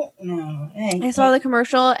that? I saw the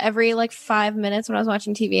commercial every 5 minutes when I was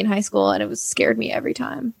watching TV in high school, and it scared me every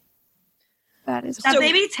time. That is That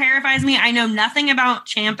baby terrifies me. I know nothing about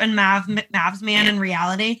Champ and Mavs Man in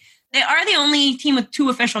reality. They are the only team with 2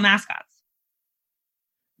 official mascots.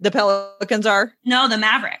 The Pelicans are? No, the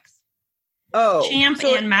Mavericks. Oh. Champ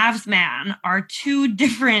and Mavs Man are 2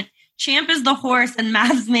 different. Champ is the horse and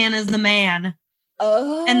Mavs Man is the man.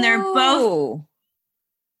 Oh. And they're both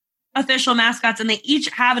official mascots, and they each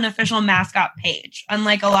have an official mascot page,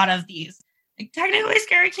 unlike a lot of these. Like, technically,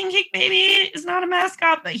 Scary King Cake Baby is not a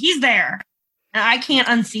mascot, but he's there. And I can't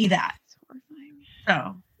unsee that.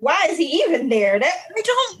 So why is he even there? I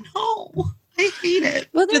don't know. I hate it.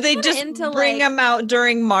 Well, do they just bring him out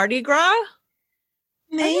during Mardi Gras?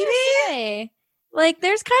 Maybe. Like,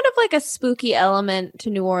 there's kind of like a spooky element to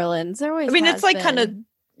New Orleans. There always it's like kind of,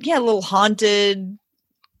 a little haunted.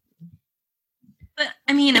 But,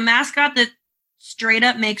 I mean, a mascot that straight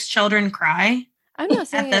up makes children cry. I'm not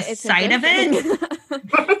saying at the sight of it.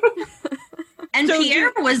 And so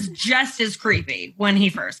Pierre was just as creepy when he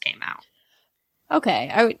first came out.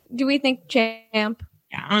 Okay. Do we think Champ?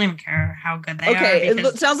 Yeah, I don't even care how good they are. Okay,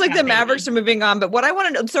 it sounds like the Mavericks are moving on, but what I want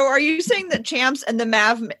to know, so are you saying that Champs and the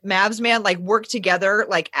Mavs Man like work together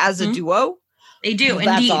like as a duo? They do. Well,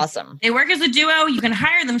 that's indeed. awesome. They work as a duo. You can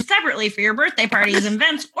hire them separately for your birthday parties and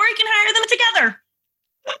events, or you can hire them together.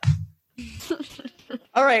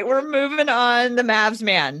 All right, we're moving on. The Mavs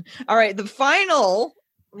Man. All right, the final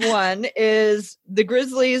one is the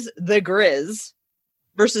Grizzlies, the Grizz,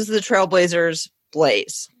 versus the Trailblazers,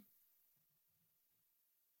 Blaze.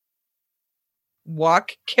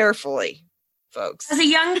 Walk carefully, folks. As a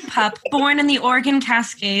young pup born in the Oregon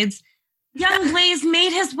Cascades, young Blaze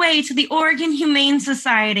made his way to the Oregon Humane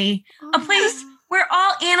Society, a place where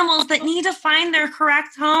all animals that need to find their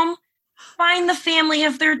correct home find the family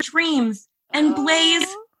of their dreams. And Blaze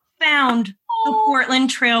found the Portland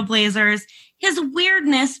Trailblazers. His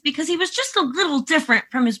weirdness, because he was just a little different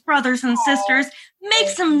from his brothers and sisters,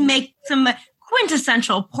 makes him make some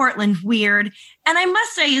quintessential Portland weird. And I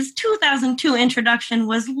must say his 2002 introduction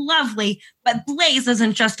was lovely, but Blaze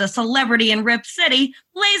isn't just a celebrity in Rip City.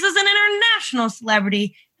 Blaze is an international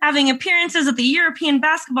celebrity, having appearances at the European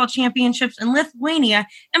Basketball Championships in Lithuania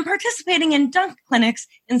and participating in dunk clinics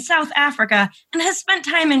in South Africa, and has spent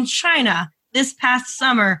time in China this past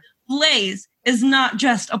summer. Blaze is not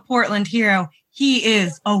just a Portland hero. He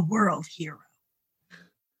is a world hero.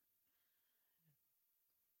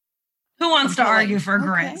 Who wants to argue for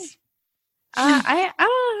Grizz? I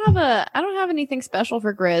don't have anything special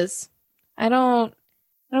for Grizz. I don't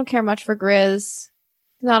care much for Grizz.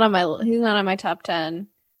 He's not on my top 10.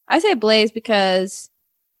 I say Blaze because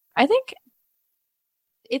I think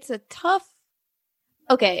it's a tough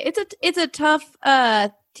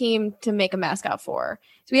team to make a mascot for.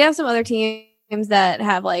 So we have some other teams that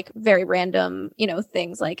have like very random,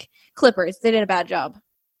 things like Clippers. They did a bad job.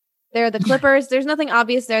 They're the Clippers. There's nothing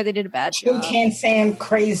obvious there. They did a bad job. You can't say I'm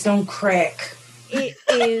crazed on crack. It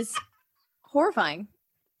is horrifying.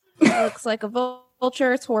 It looks like a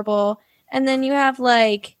vulture. It's horrible. And then you have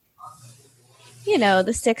like,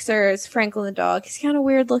 the Sixers, Franklin the dog. He's kind of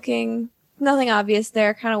weird looking. Nothing obvious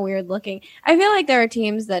there. Kind of weird looking. I feel like there are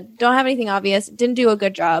teams that don't have anything obvious. Didn't do a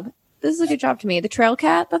good job. This is a good job to me. The Trail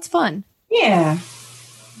Cat. That's fun. Yeah.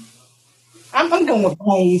 I'm going with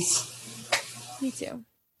Blaze. Me too.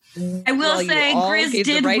 I will say Grizz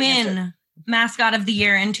did win Mascot of the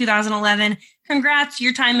Year in 2011. Congrats,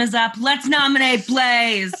 your time is up. Let's nominate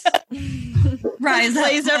Blaze. Rise up,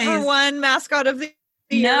 Blaze ever won Mascot of the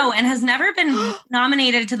Year? No, and has never been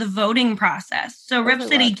nominated to the voting process. So Rip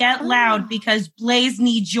City, get loud because Blaze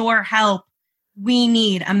needs your help. We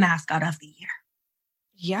need a Mascot of the Year.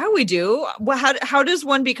 Yeah, we do. Well, how does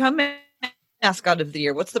one become Mascot of the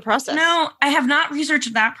Year? What's the process? No, I have not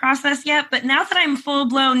researched that process yet, but now that I'm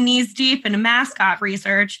full-blown knees deep in mascot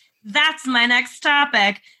research, that's my next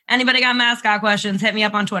topic. Anybody got mascot questions, hit me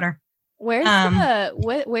up on Twitter. Where's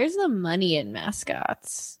the money in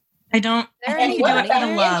mascots? I don't think you do it for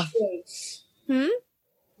the love.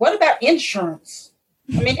 What about insurance?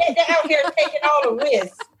 I mean, they're out here taking all the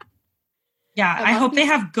risks. Yeah, I hope they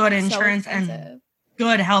have good insurance and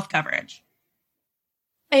good health coverage.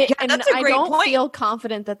 That's a great point. I don't feel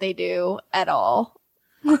confident that they do at all.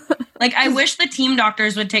 Like, I wish the team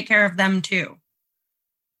doctors would take care of them too.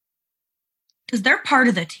 Because they're part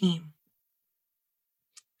of the team.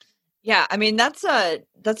 Yeah, I mean, that's an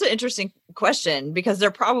interesting question because they're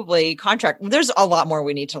probably there's a lot more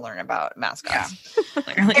we need to learn about mascots.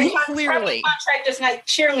 Yeah. Clearly. Contractors like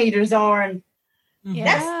cheerleaders are, and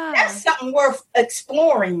that's something worth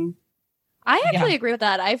exploring. I actually agree with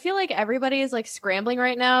that. I feel like everybody is like scrambling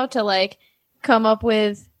right now to like come up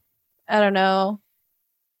with, I don't know,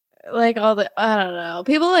 like all the, I don't know,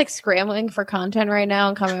 people like scrambling for content right now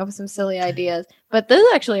and coming up with some silly ideas. But this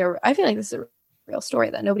is actually, I feel like this is a real story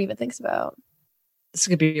that nobody even thinks about. This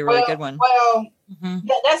could be a really good one. Well,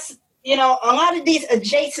 that's, a lot of these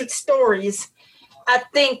adjacent stories, I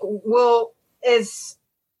think is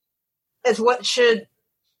what should,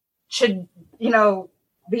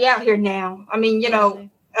 be out here now. I mean,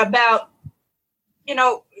 about,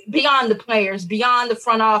 beyond the players, beyond the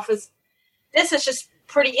front office. This is just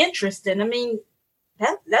pretty interesting. I mean,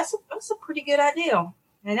 that's a pretty good idea.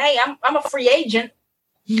 And hey, I'm a free agent.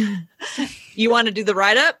 You want to do the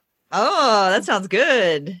write-up? Oh, that sounds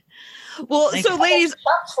good. Well, so ladies,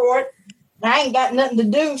 for it. I ain't got nothing to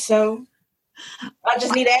do, so I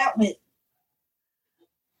just need an outlet.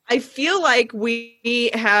 I feel like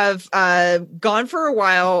we have gone for a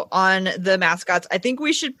while on the mascots. I think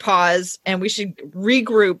we should pause and we should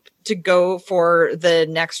regroup to go for the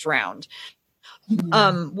next round.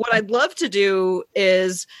 What I'd love to do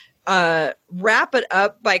is wrap it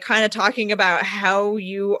up by kind of talking about how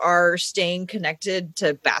you are staying connected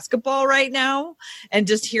to basketball right now and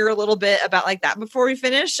just hear a little bit about like that before we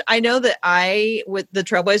finish. I know that with the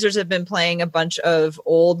Trailblazers have been playing a bunch of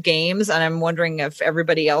old games, and I'm wondering if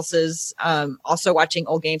everybody else is also watching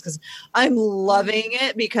old games, because I'm loving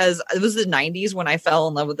it, because it was the 90s when I fell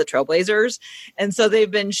in love with the Trailblazers. And so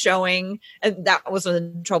they've been showing, and that was when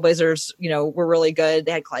the Trailblazers, were really good.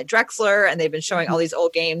 They had Clyde Drexler, and they've been showing all these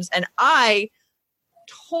old games. And I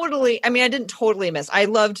didn't totally miss. I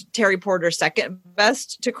loved Terry Porter second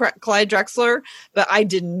best to Clyde Drexler, but I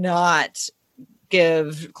did not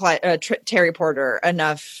give Terry Porter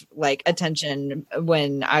enough attention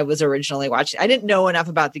when I was originally watching. I didn't know enough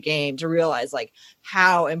about the game to realize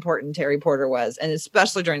how important Terry Porter was, and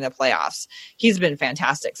especially during the playoffs, he's been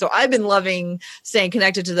fantastic. So I've been loving staying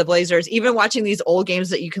connected to the Blazers, even watching these old games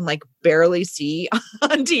that you can barely see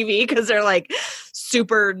on TV because they're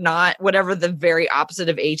super not whatever the very opposite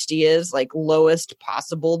of HD is, lowest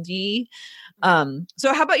possible D.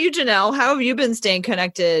 So how about you, Janelle? How have you been staying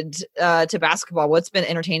connected to basketball? What's been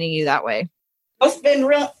entertaining you that way? What's been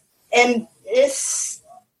real, and this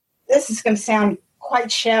is going to sound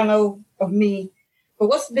quite shallow of me, but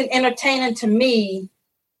what's been entertaining to me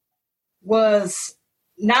was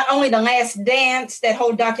not only The Last Dance, that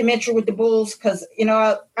whole documentary with the Bulls, because,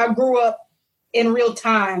 I grew up in real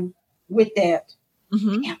time with that.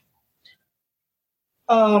 Mm-hmm. Yeah.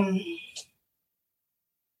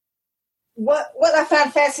 What I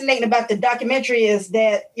find fascinating about the documentary is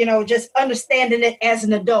that, just understanding it as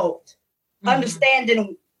an adult,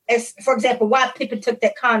 understanding, as for example, why Pippen took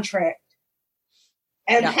that contract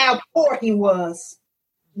and how poor he was.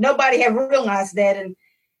 Nobody had realized that.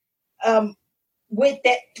 And with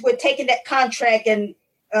taking that contract and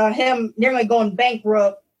him nearly going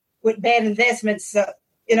bankrupt with bad investments,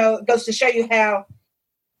 it goes to show you how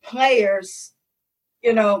players,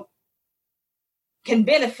 can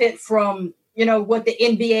benefit from, what the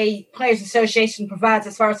NBA Players Association provides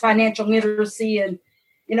as far as financial literacy and,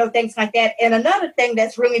 things like that. And another thing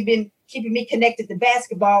that's really been keeping me connected to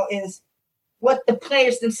basketball is what the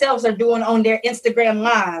players themselves are doing on their Instagram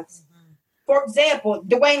lives. Mm-hmm. For example,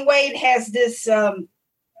 Dwayne Wade has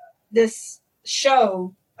this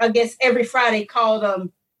show, I guess, every Friday called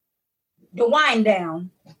The Wind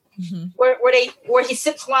Down, where he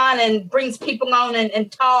sips wine and brings people on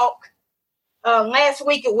and talk. Last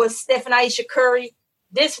week it was Steph and Aisha Curry.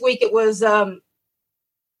 This week it was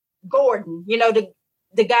Gordon,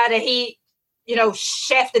 the guy that he,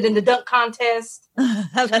 shafted in the dunk contest.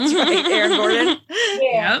 That's right, Aaron Gordon.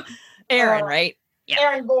 Yeah. Yep. Aaron, right? Yeah.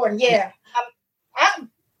 Aaron Gordon, yeah.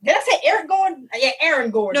 Did I say Aaron Gordon? Yeah,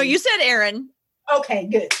 Aaron Gordon. No, you said Aaron. Okay,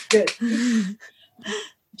 good.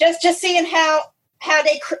 just seeing how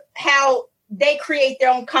they create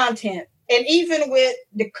their own content. And even with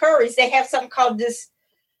the Currys, they have something called this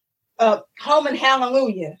Home and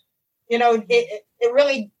Hallelujah. It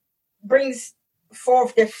really brings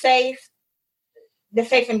forth their faith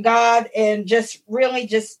in God, and just really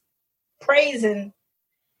just praising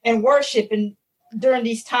and worshiping during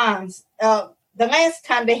these times. The last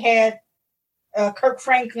time they had Kirk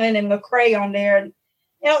Franklin and Lecrae on there, and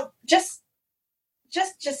just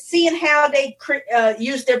seeing how they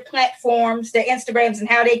use their platforms, their Instagrams, and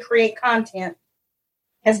how they create content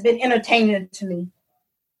has been entertaining to me.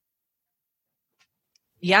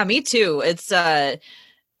 Yeah, me too. It's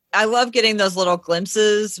I love getting those little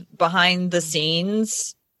glimpses behind the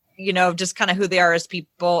scenes, just kind of who they are as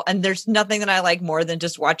people. And there's nothing that I like more than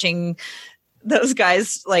just watching those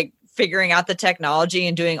guys figuring out the technology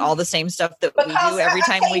and doing all the same stuff that we do every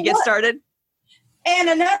time we get started. And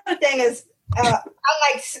another thing is, I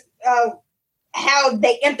like how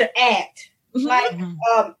they interact. Like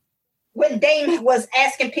when Dame was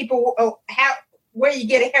asking people where you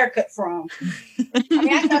get a haircut from. I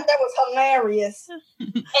mean, I thought that was hilarious.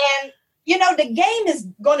 And the game is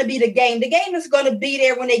going to be the game. The game is going to be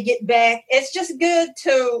there when they get back. It's just good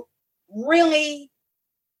to really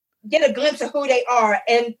get a glimpse of who they are,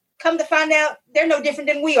 and come to find out they're no different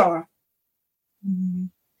than we are.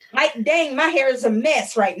 Like, dang, my hair is a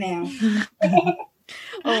mess right now.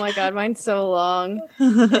 Oh my God, mine's so long.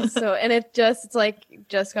 It's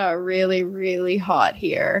just got really, really hot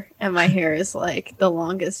here, and my hair is like the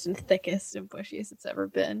longest and thickest and bushiest it's ever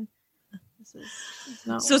been.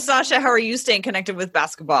 So Sasha, how are you staying connected with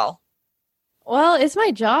basketball? Well, it's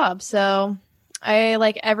my job, so I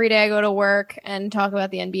every day I go to work and talk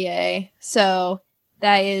about the NBA. So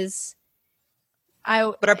that is,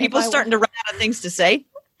 But are people starting to run out of things to say?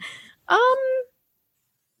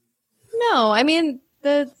 No, I mean,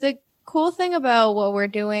 the cool thing about what we're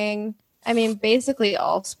doing, I mean, basically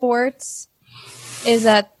all sports, is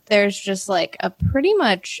that there's just like a pretty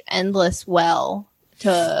much endless well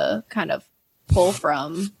to kind of pull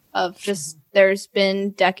from, of just, there's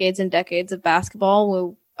been decades and decades of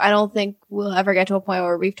basketball. I don't think we'll ever get to a point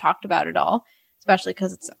where we've talked about it all, especially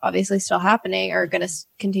because it's obviously still happening or going to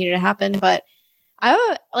continue to happen. But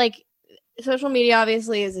social media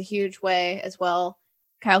obviously is a huge way as well.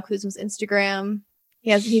 Kyle Kuzma's Instagram.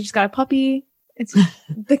 He just got a puppy. It's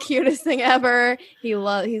the cutest thing ever. He's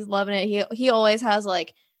loving it. He always has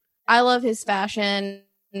I love his fashion.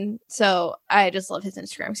 So I just love his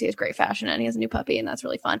Instagram because he has great fashion and he has a new puppy, and that's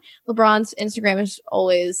really fun. LeBron's Instagram is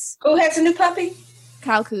always... Who has a new puppy?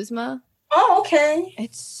 Kyle Kuzma. Oh, okay.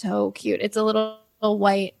 It's so cute. It's a little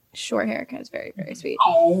white, short haircut. It's very, very sweet.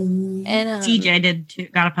 Oh. And TJ did too,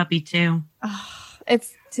 got a puppy too.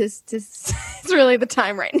 It's just it's really the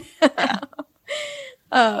time right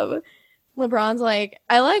now. LeBron's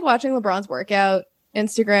I like watching LeBron's workout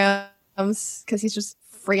Instagrams because he's just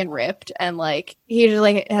freaking ripped, and he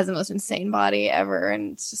just has the most insane body ever,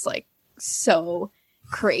 and it's just so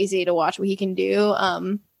crazy to watch what he can do.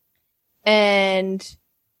 And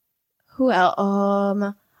who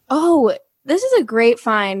else? This is a great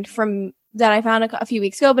find that I found a few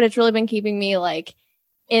weeks ago, but it's really been keeping me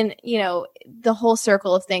in the whole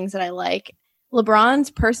circle of things that I like.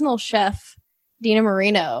 LeBron's personal chef, Dina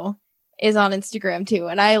Marino, is on Instagram too,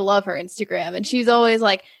 and I love her Instagram. And she's always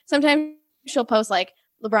sometimes she'll post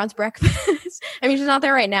LeBron's breakfast. I mean, she's not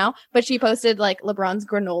there right now, but she posted LeBron's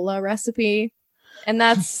granola recipe, and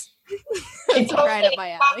that's it's right up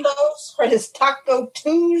my alley. Tacos for his Taco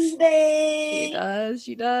Tuesday.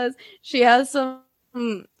 She does. She has some.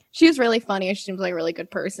 She was really funny. She seems like a really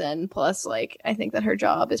good person. Plus, I think that her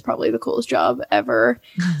job is probably the coolest job ever.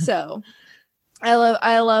 So, I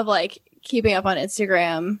love keeping up on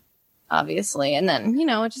Instagram, obviously, and then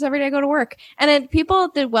just every day I go to work. And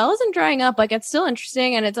the well isn't drying up. It's still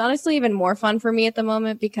interesting, and it's honestly even more fun for me at the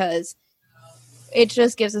moment because it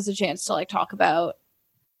just gives us a chance to talk about,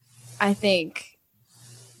 I think,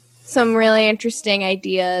 some really interesting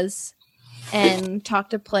ideas and talk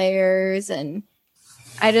to players. And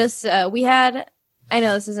I just we had, I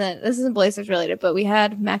know this isn't Blazers related, but we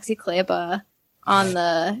had Maxi Kleber on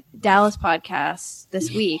the Dallas podcast this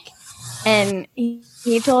week, and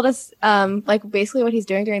he told us basically what he's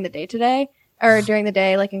doing during the day today, or during the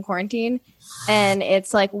day in quarantine, and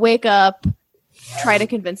it's wake up, try to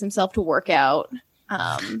convince himself to work out,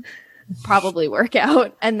 probably work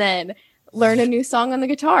out, and then learn a new song on the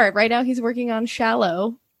guitar. Right now he's working on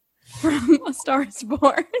Shallow from A Star Is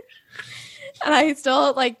Born. And I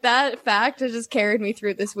still, that fact has just carried me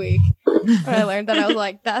through this week. When I learned that, I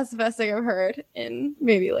was that's the best thing I've heard in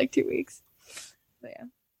maybe 2 weeks. So yeah,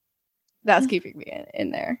 that's keeping me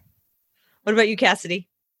in there. What about you, Cassidy?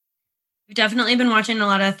 We've definitely been watching a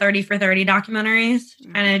lot of 30 for 30 documentaries,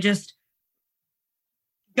 and just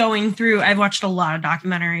going through, I've watched a lot of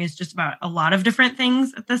documentaries just about a lot of different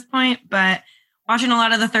things at this point, but watching a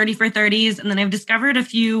lot of the 30 for 30s, and then I've discovered a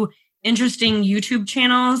few interesting YouTube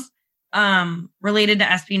channels related to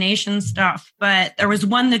SB Nation stuff. But there was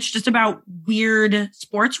one that's just about weird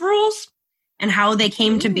sports rules and how they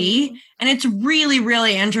came to be. And it's really,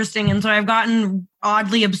 really interesting. And so I've gotten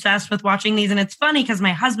oddly obsessed with watching these. And it's funny because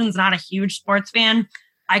my husband's not a huge sports fan.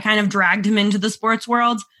 I kind of dragged him into the sports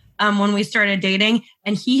world when we started dating,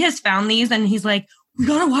 and he has found these, and he's like, we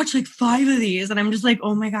gotta watch 5 of these. And I'm just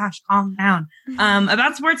oh my gosh, calm down.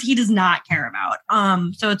 About sports he does not care about.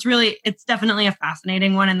 So it's definitely a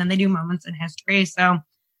fascinating one. And then they do moments in history. So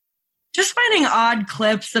just finding odd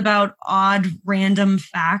clips about odd random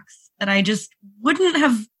facts that I just wouldn't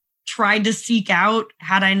have tried to seek out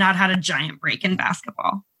had I not had a giant break in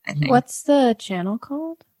basketball. I think. What's the channel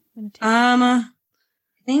called? I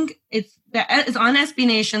think it's on SB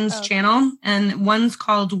Nation's channel, and one's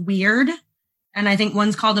called Weird, and I think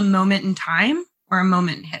one's called A Moment in Time or A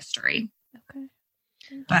Moment in History. Okay.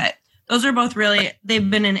 But those are both they've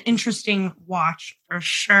been an interesting watch for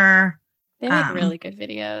sure. They make really good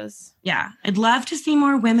videos. Yeah. I'd love to see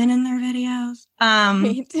more women in their videos.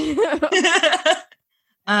 Me too.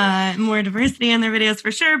 More diversity in their videos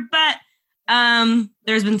for sure. But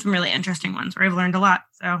there's been some really interesting ones where I've learned a lot.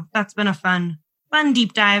 So that's been a fun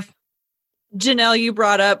deep dive. Janelle, you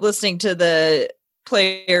brought up listening to the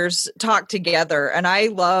players talk together, and I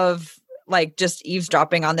love like just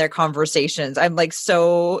eavesdropping on their conversations. I'm like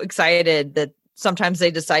so excited that sometimes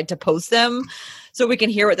they decide to post them so we can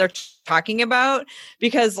hear what they're talking about,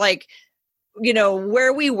 because like, you know,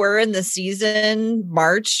 where we were in the season,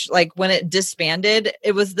 March, like when it disbanded,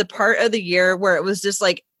 it was the part of the year where it was just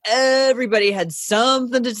like everybody had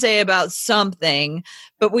something to say about something,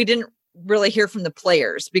 but we didn't really hear from the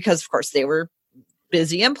players because of course they were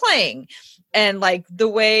busy and playing. And like the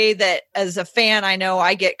way that as a fan, I know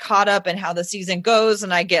I get caught up in how the season goes,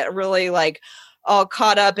 and I get really like all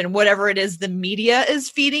caught up in whatever it is the media is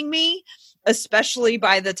feeding me, especially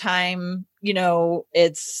by the time, you know,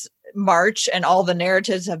 it's March and all the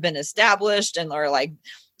narratives have been established and are like,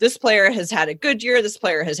 this player has had a good year, this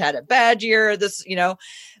player has had a bad year, this, you know,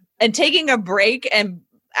 and taking a break and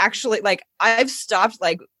actually like I've stopped,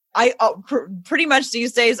 like pretty much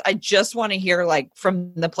these days, I just want to hear like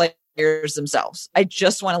from the players themselves. I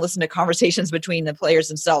just want to listen to conversations between the players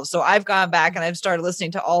themselves. So I've gone back and I've started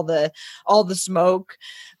listening to all the smoke.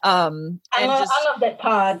 I love that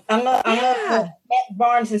pod. I love what Matt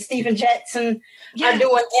Barnes and Steven Jackson are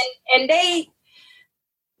doing, and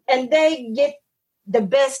they get the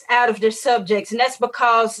best out of their subjects, and that's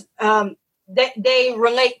because they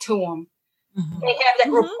relate to them. Mm-hmm. They have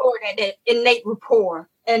that rapport, that innate rapport,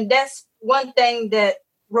 and that's one thing that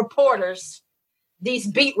reporters, these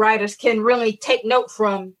beat writers, can really take note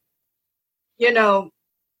from. You know,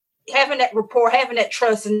 having that rapport, having that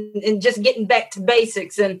trust, and just getting back to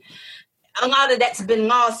basics. And a lot of that's been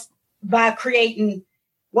lost by creating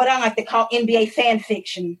what I like to call NBA fan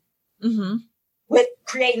fiction, with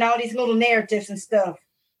creating all these little narratives and stuff.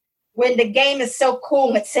 When the game is so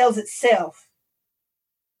cool, it sells itself.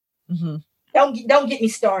 Mm-hmm. Don't get me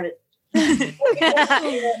started.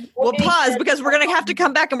 We'll pause because we're going to have to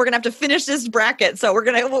come back and we're going to have to finish this bracket. So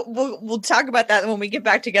we'll talk about that when we get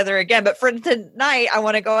back together again. But for tonight, I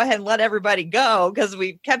want to go ahead and let everybody go because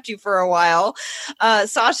we've kept you for a while.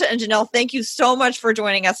 Sasha and Janelle, thank you so much for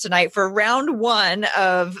joining us tonight for round one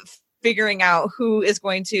of figuring out who is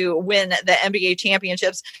going to win the NBA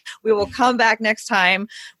championships. We will come back next time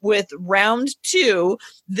with round two.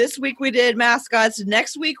 This week we did mascots.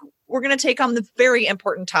 Next week, we're going to take on the very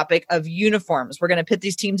important topic of uniforms. We're going to pit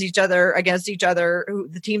these teams against each other.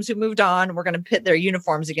 The teams who moved on, we're going to pit their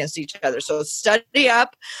uniforms against each other. So study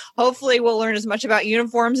up. Hopefully we'll learn as much about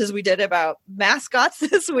uniforms as we did about mascots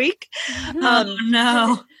this week.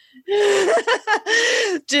 No.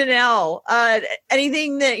 Janelle,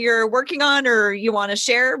 anything that you're working on or you want to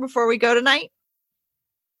share before we go tonight?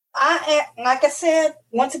 Like I said,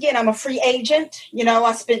 once again, I'm a free agent. You know,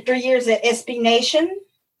 I spent 3 years at SB Nation.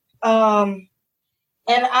 And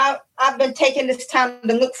I've been taking this time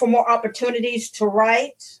to look for more opportunities to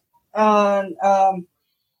write. I'm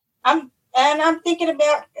thinking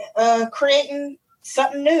about creating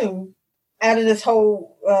something new out of this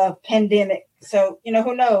whole pandemic. So, you know,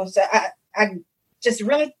 who knows? I just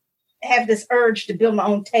really have this urge to build my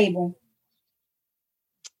own table.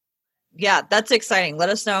 Yeah, that's exciting. Let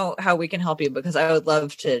us know how we can help you, because I would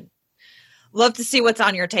love to see what's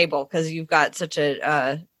on your table, because you've got such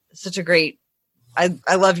a great,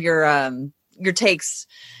 I love your takes.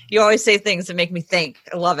 You always say things that make me think.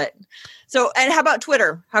 I love it. So, and how about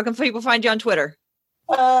Twitter? How can people find you on Twitter?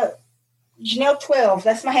 Janelle 12.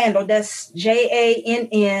 That's my handle. That's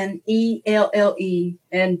JANNELLE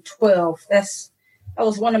and 12. That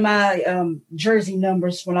was one of my jersey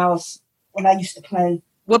numbers when I used to play.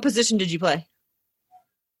 What position did you play?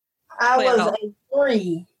 I was a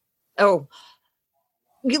 3. Oh,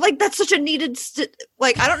 like that's such a needed.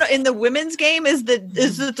 Like I don't know. In the women's game, is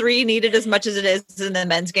the 3 needed as much as it is in the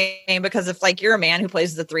men's game? Because if like you're a man who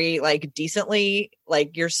plays the 3 like decently,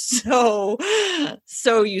 like you're so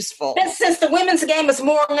useful. Since the women's game is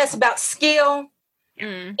more or less about skill,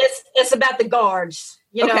 it's about the guards.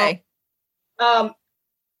 You know. I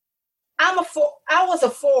was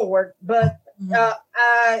a forward, but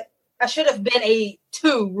I should have been a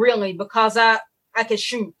 2 really, because I could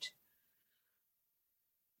shoot.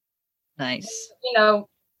 Nice. You know,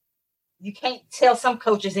 you can't tell some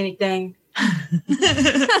coaches anything.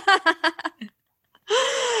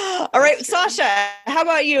 All right, Sasha, how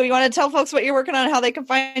about you? You want to tell folks what you're working on, how they can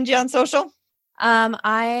find you on social?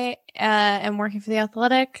 I am working for The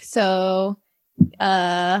Athletic, so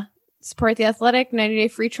support The Athletic, 90-day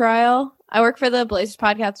free trial. I work for the Blazers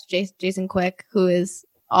podcast with Jason Quick, who is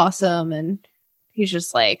awesome, and he's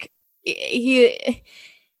just like, he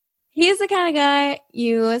is the kind of guy,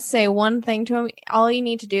 you say one thing to him, all you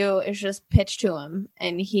need to do is just pitch to him,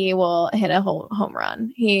 and he will hit a home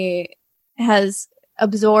run. He has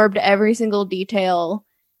absorbed every single detail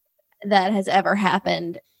that has ever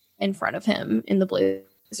happened in front of him in the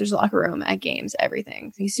Blazers locker room, at games,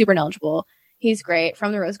 everything. He's super knowledgeable. He's great.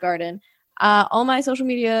 From the Rose Garden. All my social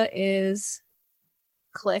media is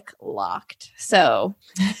click locked. So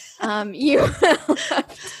you'll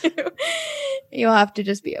have to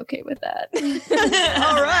just be okay with that.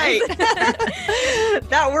 All right.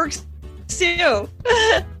 That works too.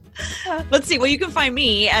 Let's see. Well, you can find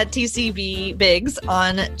me at TCB Biggs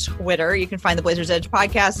on Twitter. You can find the Blazers Edge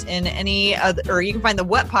podcast in any other, or you can find the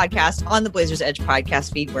What podcast on the Blazers Edge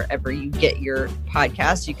podcast feed, wherever you get your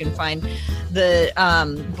podcasts. You can find the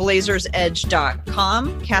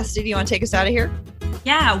blazersedge.com. Cassidy, do you want to take us out of here?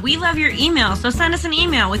 Yeah, we love your email. So send us an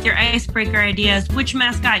email with your icebreaker ideas, which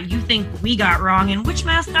mascot you think we got wrong, and which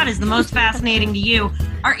mascot is the most fascinating to you.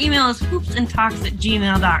 Our email is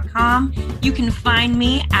hoopsandtalks@gmail.com. You can find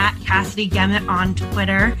me at Cassidy Gemmett on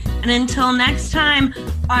Twitter. And until next time,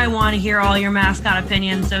 I want to hear all your mascot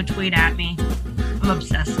opinions, so tweet at me. I'm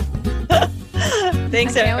obsessed.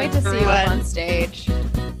 Thanks, I can't wait to see you up on stage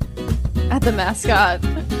at the mascot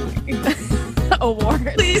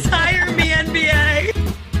award. Please hire me, NBA.